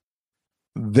website,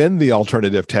 then the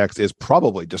alternative text is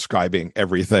probably describing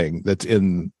everything that's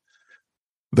in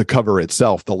the cover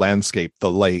itself, the landscape,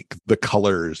 the lake, the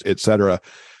colors, etc.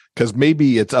 Because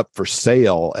maybe it's up for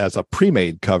sale as a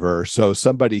pre-made cover, so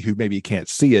somebody who maybe can't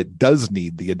see it does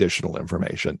need the additional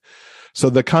information. So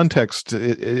the context,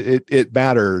 it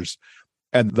matters.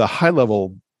 And the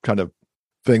high-level kind of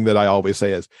thing that I always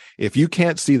say is, if you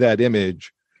can't see that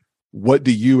image, what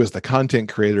do you as the content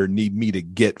creator need me to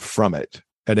get from it?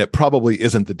 And it probably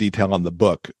isn't the detail on the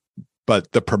book,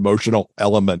 but the promotional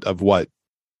element of what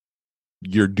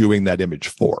you're doing that image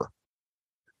for.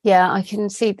 Yeah, I can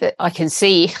see that. I can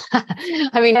see.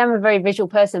 I mean, I'm a very visual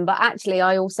person, but actually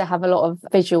I also have a lot of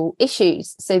visual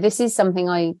issues. So this is something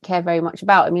I care very much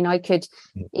about. I mean, I could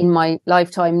in my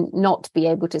lifetime not be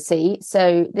able to see.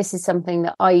 So this is something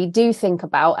that I do think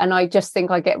about, and I just think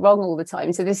I get wrong all the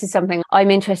time. So this is something I'm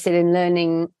interested in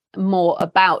learning more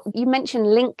about. You mentioned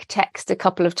link text a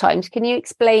couple of times. Can you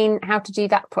explain how to do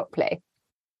that properly?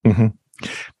 Mm-hmm.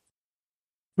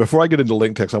 Before I get into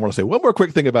link text, I want to say one more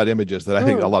quick thing about images that I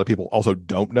think a lot of people also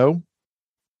don't know.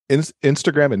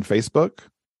 Instagram and Facebook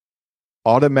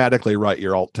automatically write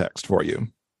your alt text for you.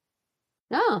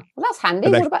 Oh, well, that's handy.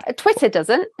 What about Twitter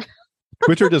doesn't?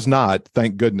 Twitter does not,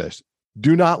 thank goodness.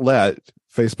 Do not let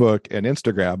Facebook and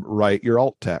Instagram write your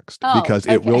alt text because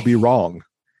it will be wrong.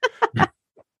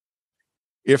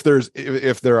 If there's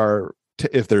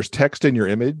text in your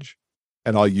image,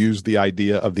 and I'll use the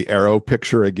idea of the arrow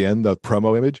picture again, the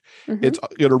promo image, it's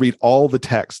going to read all the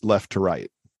text left to right.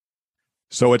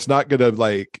 So it's not going to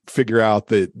like figure out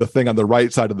the thing on the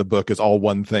right side of the book is all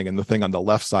one thing and the thing on the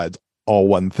left side's all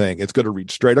one thing. It's going to read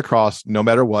straight across no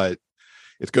matter what.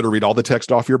 It's going to read all the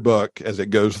text off your book as it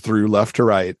goes through left to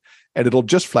right, and it'll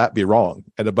just flat be wrong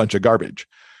and a bunch of garbage.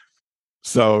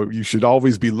 So you should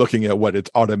always be looking at what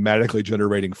it's automatically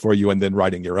generating for you and then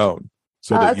writing your own.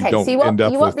 So that you don't end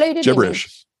up with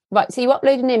gibberish. Right. So you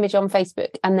upload an image on Facebook,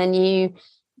 and then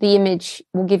the image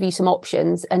will give you some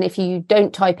options. And if you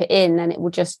don't type it in, then it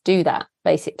will just do that,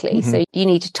 basically. So you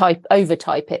need to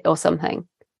overtype it or something.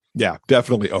 Yeah,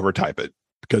 definitely overtype it,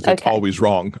 because it's always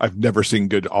wrong. I've never seen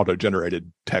good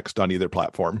auto-generated text on either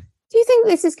platform. Do you think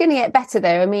this is going to get better,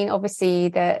 though? I mean, obviously,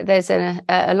 there's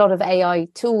a lot of AI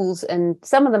tools, and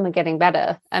some of them are getting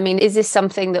better. I mean, is this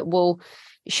something that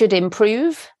should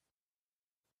improve?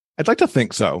 I'd like to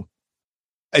think so.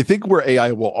 I think where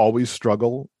AI will always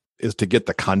struggle is to get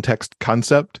the context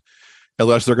concept,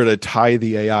 unless they're going to tie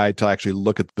the AI to actually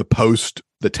look at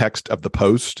the text of the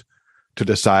post to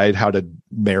decide how to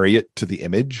marry it to the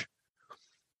image.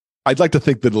 I'd like to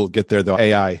think that it'll get there, though.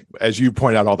 AI, as you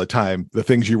point out all the time, the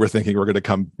things you were thinking were going to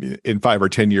come in 5 or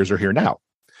 10 years are here now.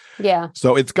 Yeah.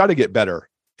 So it's got to get better.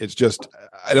 It's just,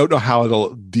 I don't know how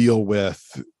it'll deal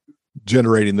with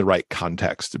generating the right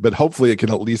context, but hopefully it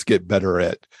can at least get better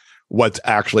at what's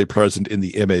actually present in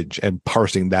the image and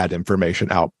parsing that information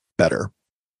out better.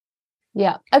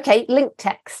 Yeah. Okay. Link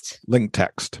text.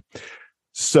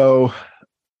 So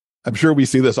I'm sure we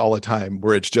see this all the time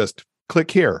where it's just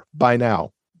click here, buy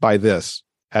now, buy this,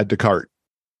 add to cart,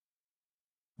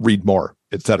 read more,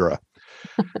 etc.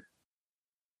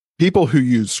 People who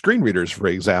use screen readers, for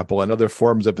example, and other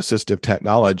forms of assistive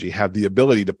technology have the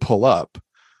ability to pull up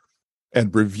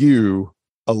and review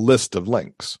a list of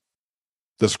links.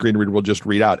 The screen reader will just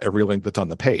read out every link that's on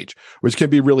the page, which can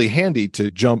be really handy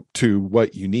to jump to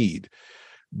what you need.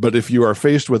 But if you are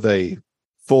faced with a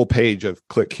full page of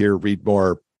click here, read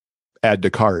more, add to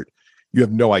cart, you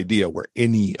have no idea where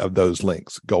any of those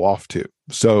links go off to.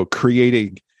 So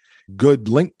creating good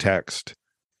link text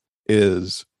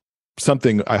is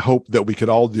something I hope that we could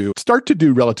all start to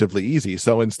do relatively easy.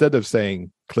 So instead of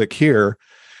saying click here,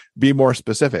 be more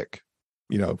specific.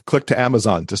 Click to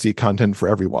Amazon to see content for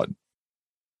everyone.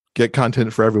 Get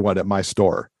content for everyone at my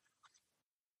store.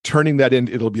 Turning that in,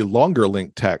 it'll be longer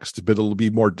link text, but it'll be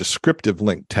more descriptive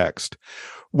link text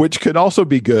which could also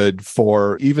be good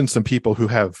for even some people who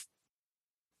have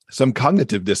some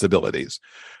cognitive disabilities,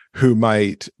 who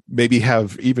might maybe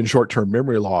have even short-term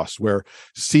memory loss, where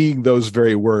seeing those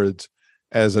very words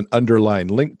as an underlying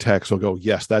link text will go,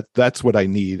 yes, that's what I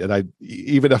need. And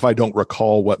even if I don't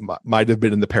recall what might have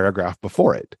been in the paragraph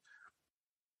before it.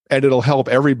 And it'll help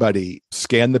everybody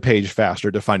scan the page faster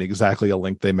to find exactly a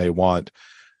link they may want,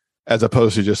 as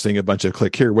opposed to just seeing a bunch of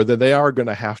click here, where they are going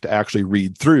to have to actually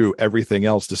read through everything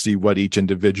else to see what each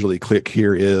individually click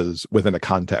here is within a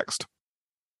context.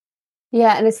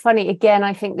 Yeah, and it's funny, again,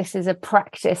 I think this is a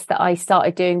practice that I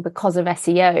started doing because of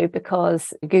SEO,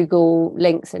 because Google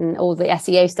links and all the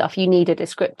SEO stuff, you need a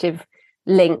descriptive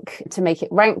link to make it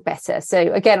rank better.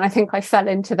 So again, I think I fell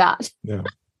into that. Yeah.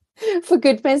 For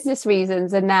good business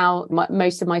reasons, and now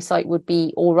most of my site would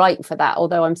be all right for that,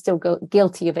 although I'm still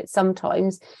guilty of it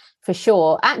sometimes, for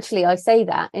sure. Actually, I say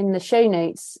that in the show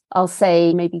notes, I'll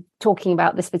say maybe talking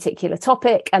about this particular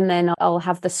topic, and then I'll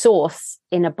have the source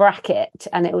in a bracket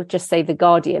and it will just say The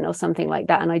Guardian or something like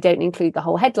that, and I don't include the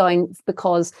whole headline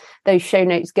because those show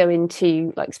notes go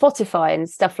into like Spotify and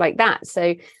stuff like that.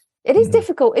 So it is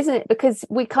difficult, isn't it? Because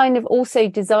we kind of also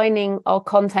designing our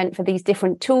content for these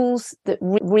different tools that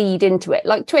read into it.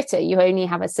 Like Twitter, you only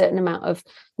have a certain amount of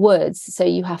words, so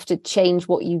you have to change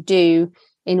what you do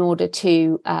in order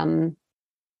to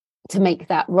make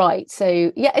that right.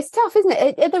 So yeah, it's tough, isn't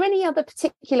it? Are there any other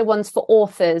particular ones for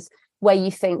authors where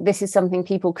you think this is something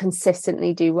people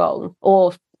consistently do wrong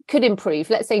or could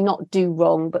improve? Let's say not do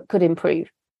wrong, but could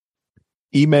improve.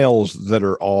 Emails that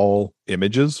are all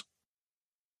images.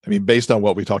 I mean, based on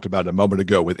what we talked about a moment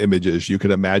ago with images, you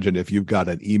can imagine if you've got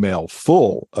an email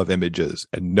full of images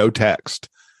and no text,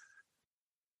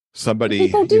 somebody,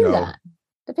 people do that.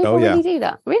 Do people really do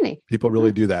that? Really? People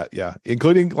really do that. Yeah.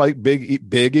 Including like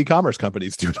big e-commerce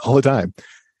companies do it all the time.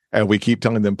 And we keep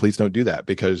telling them, please don't do that,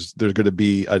 because there's going to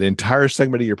be an entire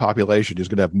segment of your population who's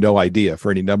going to have no idea for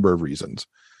any number of reasons.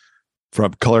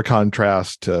 From color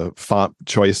contrast to font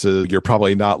choices, you're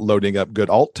probably not loading up good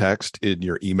alt text in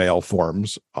your email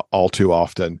forms all too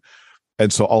often.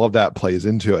 And so all of that plays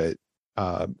into it.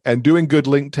 And doing good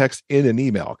link text in an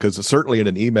email, because certainly in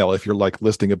an email, if you're like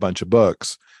listing a bunch of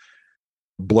books,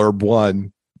 blurb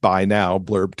 1, buy now,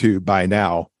 blurb 2, buy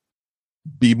now,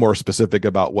 be more specific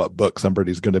about what book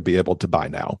somebody's going to be able to buy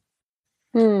now.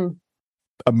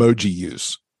 Emoji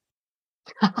use.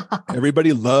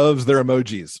 Everybody loves their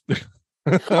emojis.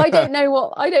 I don't know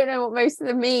what most of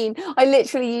them mean. I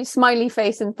literally use smiley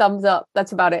face and thumbs up.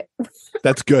 That's about it.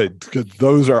 That's good, because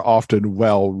those are often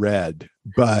well read.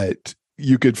 But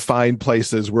you could find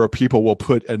places where people will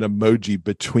put an emoji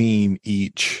between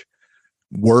each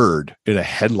word in a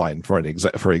headline, for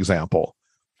example.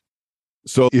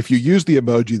 So if you use the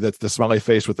emoji that's the smiley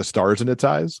face with the stars in its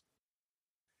eyes,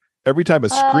 every time a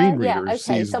screen reader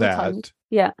sees that.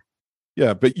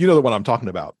 Yeah, but you know the one I'm talking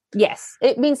about. Yes,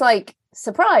 it means like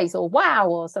surprise or wow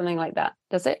or something like that,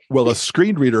 does it? Well, a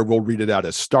screen reader will read it out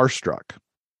as starstruck.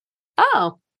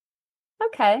 Oh,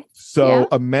 okay. So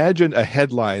imagine a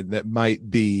headline that might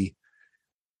be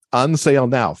on sale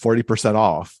now, 40%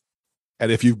 off.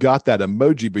 And if you've got that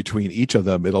emoji between each of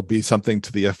them, it'll be something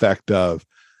to the effect of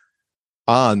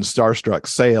on starstruck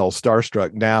sale,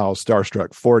 starstruck now,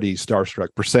 starstruck 40,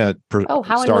 starstruck percent,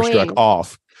 starstruck annoying.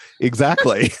 Off.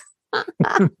 Exactly.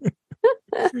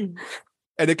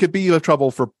 And it could be a trouble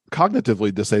for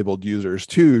cognitively disabled users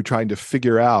too, trying to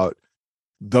figure out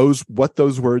what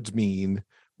those words mean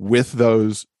with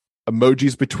those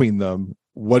emojis between them.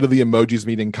 What do the emojis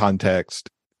mean in context?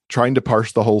 Trying to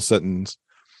parse the whole sentence.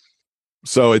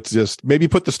 So it's just maybe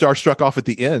put the starstruck off at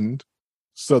the end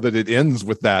so that it ends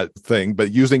with that thing,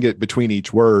 but using it between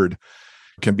each word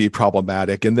can be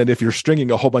problematic. And then if you're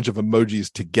stringing a whole bunch of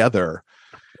emojis together,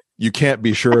 you can't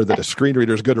be sure that a screen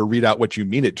reader is going to read out what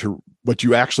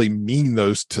you actually mean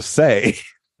those to say.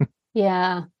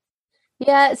 Yeah,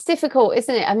 it's difficult,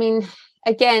 isn't it? I mean,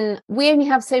 again, we only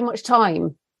have so much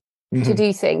time to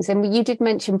do things. And you did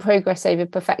mention progress over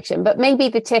perfection, but maybe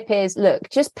the tip is, look,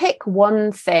 just pick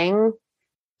one thing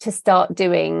to start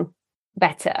doing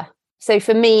better. So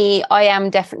for me, I am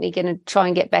definitely going to try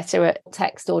and get better at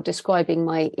text or describing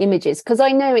my images, because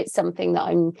I know it's something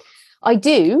that I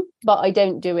do, but I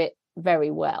don't do it very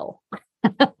well.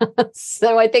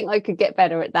 So I think I could get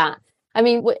better at that. I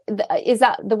mean, is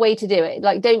that the way to do it?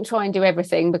 Like, don't try and do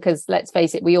everything, because let's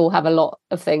face it, we all have a lot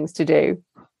of things to do.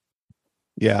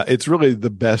 Yeah, it's really the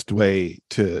best way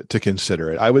to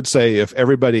consider it. I would say if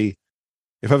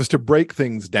I was to break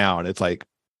things down, it's like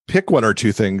pick one or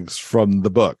two things from the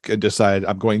book and decide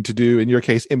I'm going to do, in your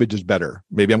case, images better.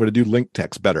 Maybe I'm going to do link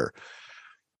text better.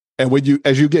 And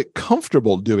as you get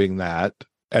comfortable doing that,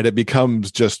 and it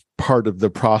becomes just part of the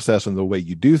process and the way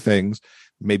you do things,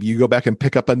 maybe you go back and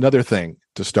pick up another thing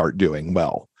to start doing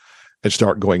well and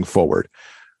start going forward.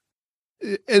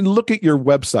 And look at your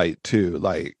website too.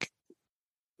 Like,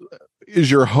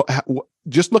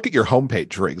 just look at your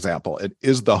homepage, for example.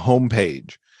 Is the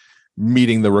homepage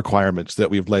meeting the requirements that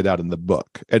we've laid out in the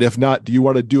book? And if not, do you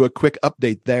want to do a quick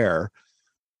update there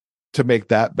to make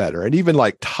that better? And even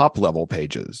like top level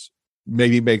pages,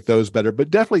 maybe make those better, but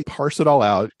definitely parse it all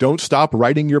out. Don't stop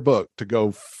writing your book to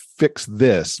go fix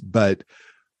this, but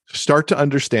start to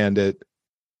understand it,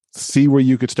 see where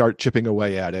you could start chipping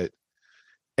away at it.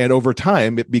 And over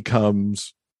time, it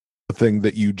becomes a thing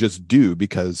that you just do,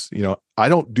 because, I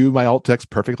don't do my alt text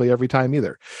perfectly every time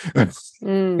either.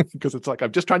 Because it's like,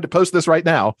 I'm just trying to post this right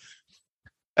now.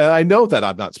 And I know that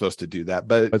I'm not supposed to do that,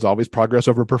 but it's always progress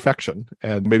over perfection.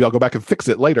 And maybe I'll go back and fix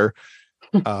it later.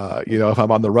 If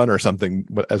I'm on the run or something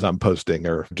as I'm posting,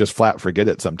 or just flat forget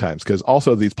it sometimes. Because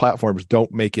also these platforms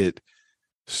don't make it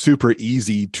super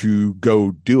easy to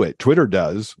go do it. Twitter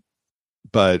does,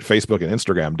 but Facebook and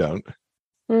Instagram don't.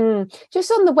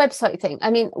 Just on the website thing, I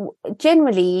mean,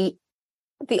 generally,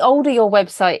 the older your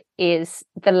website is,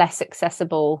 the less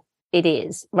accessible it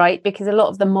is, right? Because a lot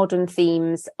of the modern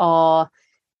themes are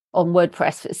on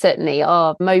WordPress, certainly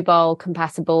are mobile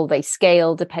compatible. They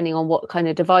scale depending on what kind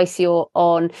of device you're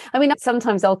on. I mean,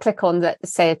 sometimes I'll click on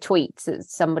say a tweet that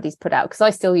somebody's put out, because I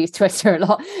still use Twitter a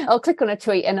lot. I'll click on a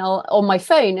tweet and on my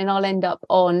phone, and I'll end up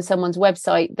on someone's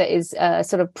website that is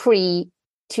sort of pre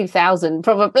 2000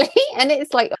 probably, and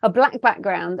it's like a black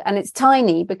background, and it's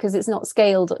tiny because it's not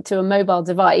scaled to a mobile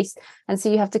device, and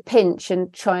so you have to pinch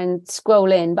and try and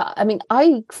scroll in. But I mean,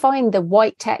 I find the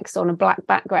white text on a black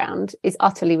background is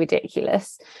utterly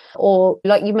ridiculous. Or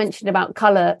like you mentioned about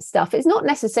color stuff, it's not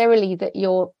necessarily that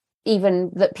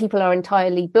that people are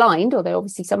entirely blind, although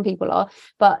obviously some people are,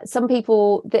 but some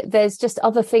people, there's just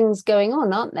other things going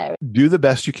on, aren't there? Do the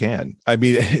best you can. I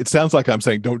mean, it sounds like I'm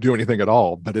saying don't do anything at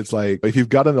all, but it's like, if you've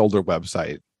got an older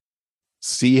website,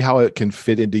 see how it can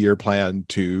fit into your plan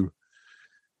to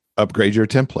upgrade your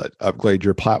template, upgrade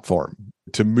your platform,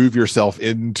 to move yourself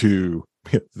into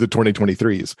the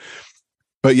 2023s.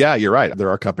 But yeah, you're right. There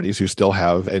are companies who still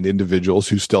have, and individuals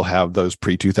who still have, those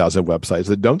pre-2000 websites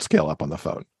that don't scale up on the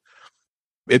phone.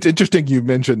 It's interesting you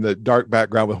mentioned that dark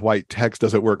background with white text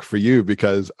doesn't work for you,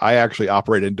 because I actually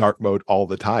operate in dark mode all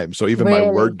the time. So even my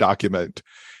Word document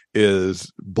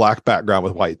is black background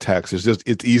with white text.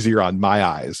 It's easier on my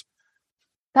eyes.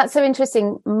 That's so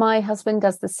interesting. My husband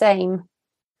does the same.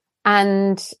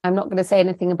 And I'm not going to say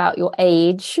anything about your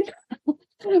age,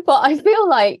 but I feel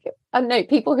like, I don't know,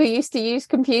 people who used to use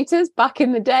computers back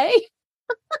in the day,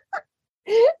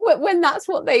 when that's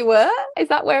what they were, is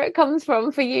that where it comes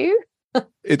from for you?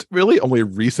 It's really only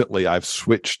recently I've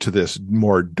switched to this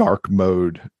more dark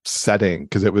mode setting,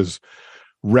 because it was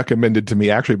recommended to me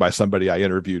actually by somebody I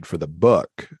interviewed for the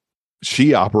book.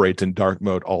 She operates in dark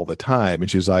mode all the time, and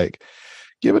she's like,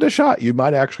 give it a shot. You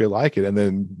might actually like it. And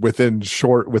then within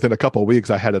a couple of weeks,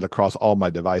 I had it across all my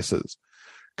devices,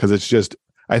 because it's just,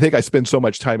 I think I spend so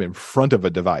much time in front of a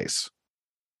device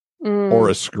or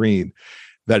a screen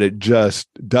that it just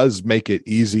does make it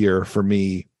easier for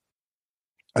me,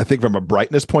 I think, from a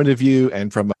brightness point of view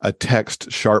and from a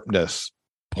text sharpness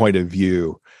point of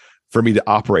view, for me to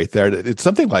operate there. It's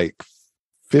something like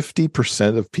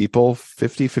 50% of people,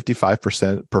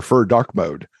 55% prefer dark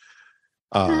mode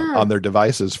on their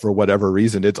devices for whatever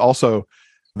reason. It's also,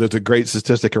 there's a great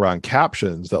statistic around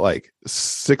captions that like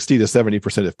 60 to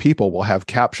 70% of people will have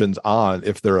captions on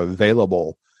if they're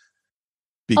available,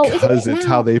 because it's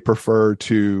how they prefer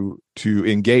to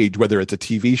engage, whether it's a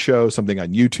TV show, something on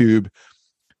YouTube,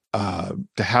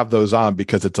 to have those on,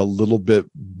 because it's a little bit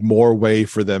more way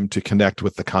for them to connect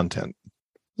with the content.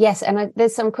 Yes, and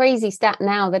there's some crazy stat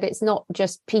now that it's not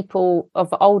just people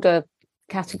of older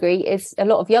category, it's a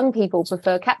lot of young people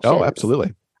prefer captions. Oh,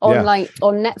 absolutely. On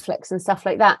Netflix and stuff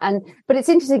like that. But it's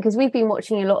interesting because we've been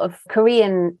watching a lot of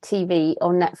Korean TV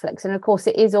on Netflix, and of course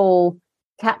it is all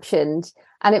captioned.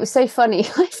 And it was so funny.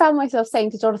 I found myself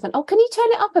saying to Jonathan, "Oh, can you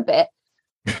turn it up a bit?"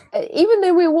 Even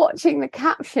though we're watching the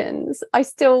captions, I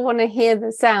still want to hear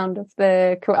the sound of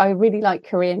I really like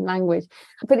Korean language.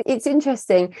 But it's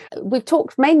interesting. We've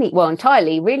talked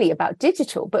entirely really about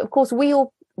digital, but of course we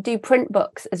all do print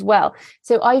books as well.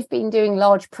 So I've been doing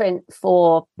large print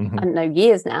for, I don't know,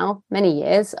 years now, many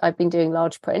years. I've been doing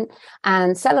large print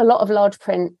and sell a lot of large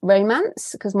print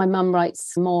romance, because my mum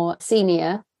writes more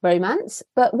senior romance.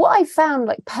 But what I found,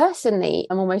 like personally,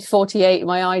 I'm almost 48,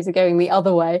 my eyes are going the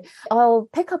other way. I'll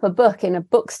pick up a book in a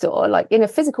bookstore, like in a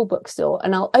physical bookstore,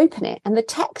 and I'll open it and the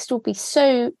text will be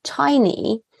so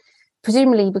tiny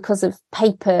presumably because of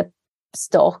paper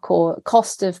stock or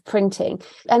cost of printing,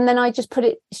 and then I just put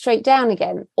it straight down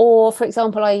again. Or, for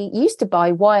example, I used to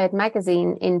buy Wired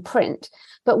magazine in print,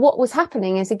 but what was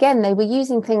happening is, again, they were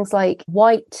using things like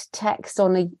white text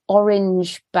on an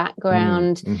orange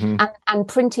background and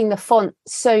printing the font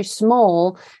so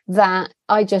small that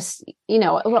I just,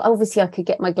 well, obviously I could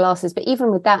get my glasses, but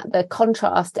even with that, the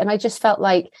contrast, and I just felt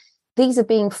like these are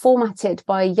being formatted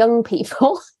by young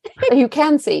people who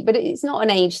can see, but it's not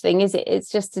an age thing, is it? It's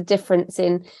just a difference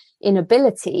in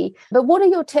ability. But what are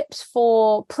your tips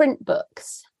for print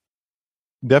books?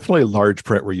 Definitely large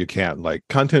print where you can. Like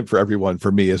Content for Everyone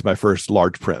for me is my first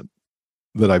large print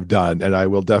that I've done. And I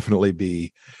will definitely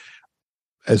be,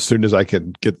 as soon as I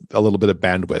can get a little bit of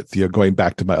bandwidth, going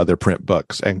back to my other print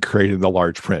books and creating the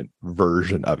large print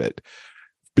version of it.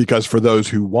 Because for those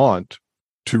who want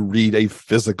to read a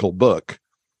physical book,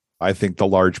 I think the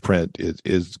large print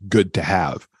is good to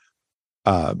have.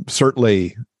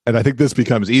 Certainly, and I think this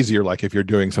becomes easier, like if you're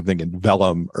doing something in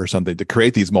vellum or something, to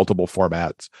create these multiple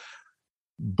formats,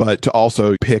 but to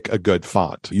also pick a good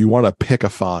font. You want to pick a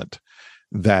font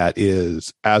that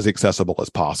is as accessible as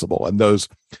possible. And those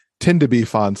tend to be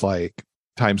fonts like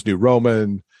Times New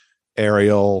Roman,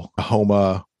 Arial,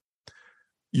 Homa.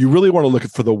 You really want to look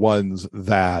for the ones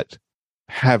that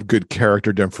have good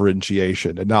character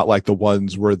differentiation, and not like the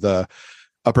ones where the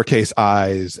uppercase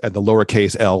I's and the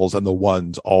lowercase L's and the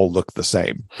ones all look the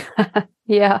same.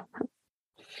 Yeah.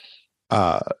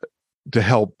 To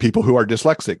help people who are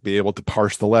dyslexic be able to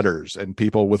parse the letters, and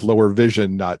people with lower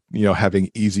vision not, having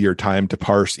easier time to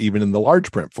parse even in the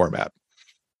large print format.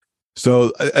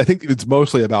 So I think it's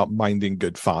mostly about minding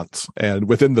good fonts. And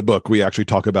within the book, we actually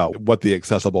talk about what the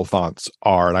accessible fonts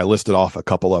are. And I listed off a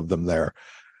couple of them there.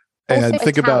 And also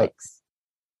think italics.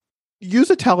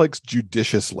 Use italics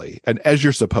judiciously and as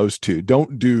you're supposed to.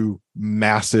 Don't do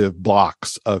massive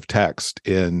blocks of text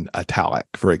in italic,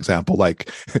 for example.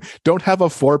 Like, don't have a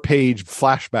 4-page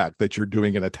flashback that you're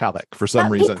doing in italic for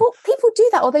some reason. People do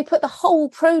that, or they put the whole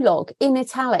prologue in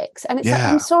italics, and it's like,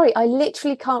 I'm sorry, I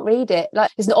literally can't read it.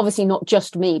 Like, it's obviously not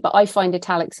just me, but I find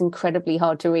italics incredibly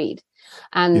hard to read,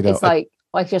 and it's like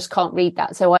I just can't read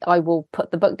that. So I will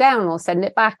put the book down or send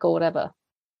it back or whatever.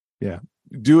 Yeah.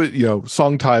 Do it, not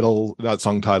song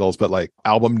titles, but like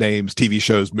album names, TV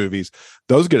shows, movies,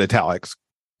 those get italics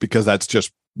because that's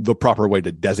just the proper way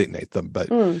to designate them. But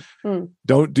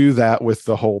don't do that with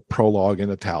the whole prologue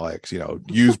in italics.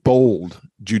 Use bold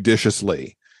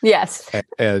judiciously. Yes.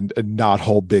 And not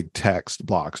whole big text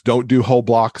blocks. Don't do whole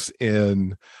blocks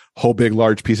in whole big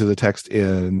large pieces of text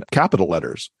in capital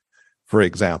letters, for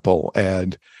example,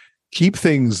 and keep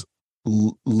things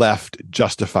left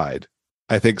justified.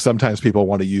 I think sometimes people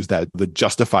want to use the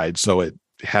justified, so it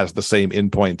has the same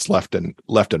endpoints left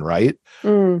and right.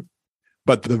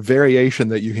 But the variation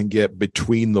that you can get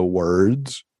between the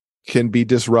words can be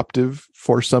disruptive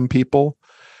for some people.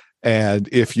 And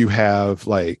if you have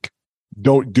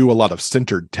don't do a lot of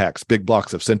centered text, big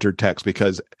blocks of centered text,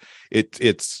 because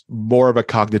it's more of a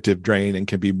cognitive drain and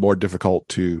can be more difficult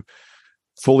to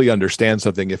fully understand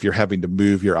something if you're having to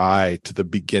move your eye to the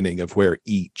beginning of where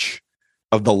each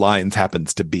of the lines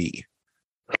happens to be.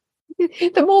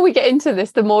 The more we get into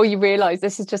this, the more you realize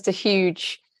this is just a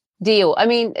huge deal. I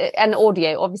mean, and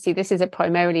audio, obviously this is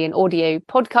primarily an audio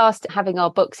podcast. Having our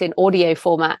books in audio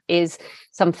format is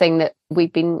something that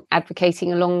we've been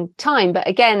advocating a long time. But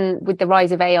again, with the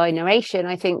rise of AI narration,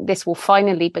 I think this will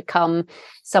finally become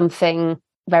something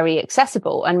very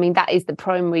accessible. I mean, that is the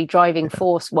primary driving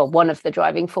force. Well, one of the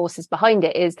driving forces behind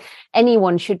it is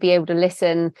anyone should be able to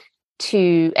listen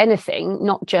to anything,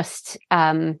 not just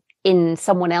in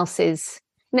someone else's.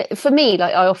 For me,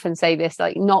 like I often say this,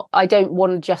 I don't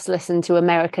want to just listen to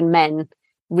American men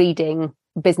reading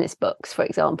business books, for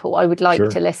example. I would like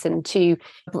to listen to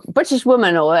British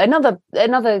woman or another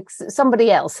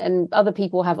somebody else, and other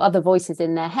people have other voices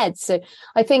in their heads. So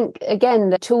I think,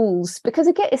 again, the tools, because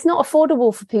again, it's not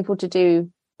affordable for people to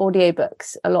do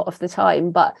audiobooks a lot of the time,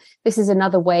 but this is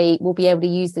another way we'll be able to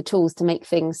use the tools to make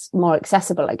things more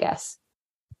accessible, I guess.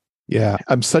 Yeah,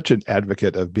 I'm such an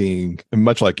advocate of being,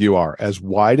 much like you are, as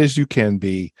wide as you can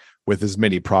be with as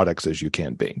many products as you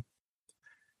can be.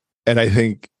 And I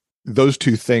think those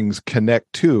two things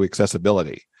connect to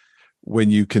accessibility. When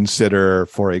you consider,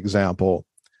 for example,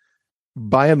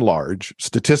 by and large,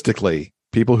 statistically,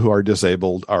 people who are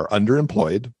disabled are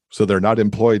underemployed, so they're not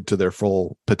employed to their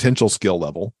full potential skill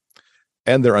level,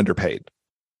 and they're underpaid.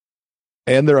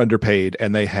 And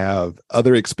they have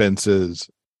other expenses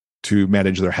to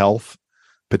manage their health,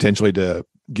 potentially to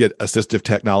get assistive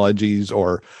technologies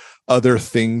or other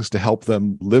things to help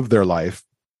them live their life.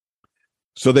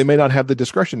 So they may not have the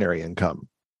discretionary income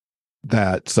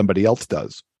that somebody else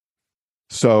does.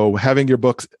 So having your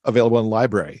books available in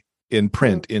library, in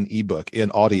print, in ebook,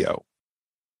 in audio,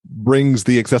 brings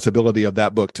the accessibility of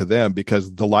that book to them,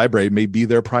 because the library may be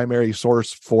their primary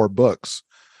source for books,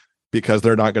 because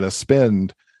they're not going to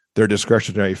spend their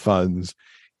discretionary funds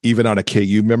even on a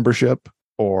KU membership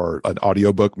or an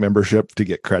audiobook membership to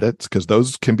get credits, because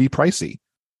those can be pricey.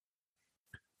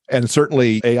 And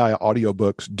certainly AI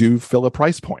audiobooks do fill a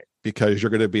price point, because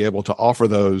you're going to be able to offer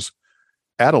those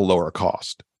at a lower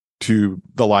cost to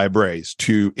the libraries,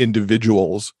 to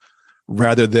individuals,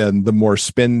 rather than the more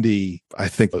spendy. I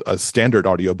think a standard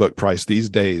audiobook price these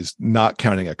days, not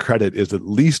counting a credit, is at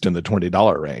least in the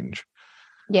 $20 range,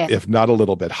 if not a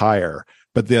little bit higher.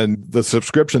 But then the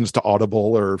subscriptions to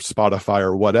Audible or Spotify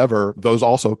or whatever, those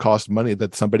also cost money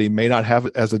that somebody may not have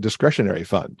as a discretionary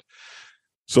fund.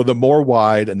 So the more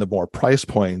wide and the more price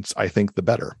points, I think the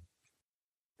better.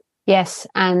 Yes.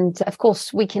 And of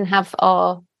course, we can have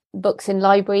our books in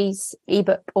libraries,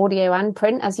 ebook, audio and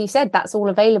print. As you said, that's all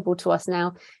available to us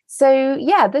now. So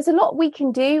yeah, there's a lot we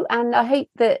can do. And I hope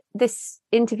that this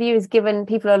interview has given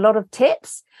people a lot of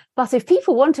tips. But if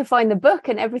people want to find the book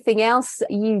and everything else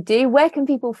you do, where can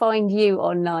people find you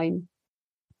online?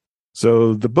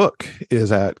 So the book is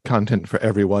at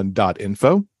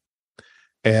contentforeveryone.info.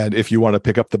 And if you want to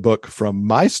pick up the book from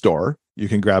my store, you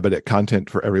can grab it at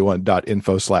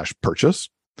contentforeveryone.info/purchase.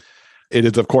 It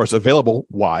is, of course, available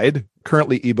wide,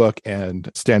 currently ebook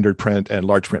and standard print and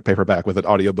large print paperback, with an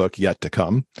audiobook yet to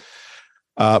come.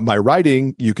 My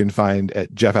writing you can find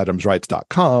at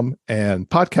jeffadamswrites.com, and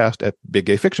podcast at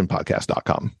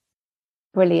biggayfictionpodcast.com.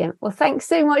 Brilliant. Well, thanks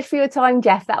so much for your time,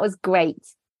 Jeff. That was great.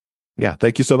 Yeah,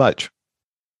 thank you so much.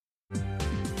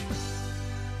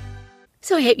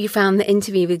 So I hope you found the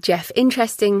interview with Jeff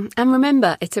interesting. And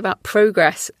remember, it's about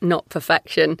progress, not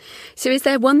perfection. So is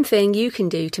there one thing you can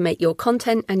do to make your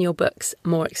content and your books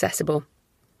more accessible?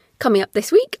 Coming up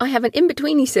this week, I have an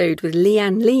in-between-isode with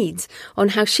Leanne Leeds on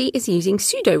how she is using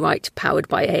Sudowrite, powered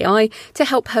by AI, to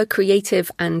help her creative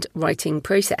and writing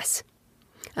process.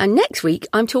 And next week,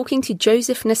 I'm talking to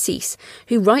Joseph Nassis,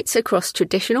 who writes across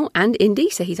traditional and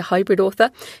indie, so he's a hybrid author.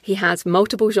 He has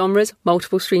multiple genres,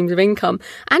 multiple streams of income,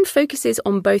 and focuses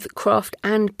on both craft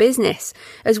and business,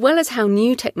 as well as how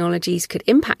new technologies could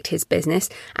impact his business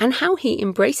and how he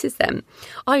embraces them.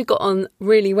 I got on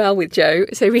really well with Joe,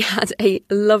 so we had a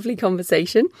lovely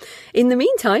conversation. In the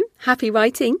meantime, happy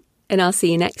writing, and I'll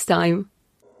see you next time.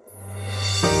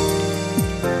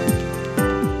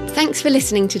 Thanks for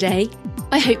listening today.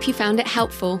 I hope you found it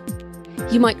helpful.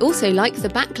 You might also like the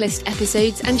backlist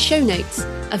episodes and show notes,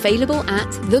 available at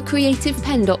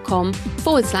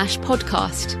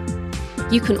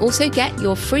thecreativepenn.com/podcast. You can also get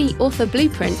your free author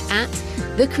blueprint at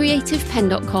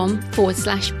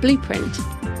thecreativepenn.com/blueprint.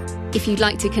 If you'd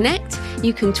like to connect,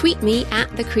 you can tweet me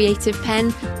at The Creative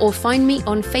Penn or find me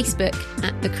on Facebook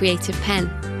at The Creative Penn.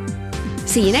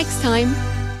 See you next time.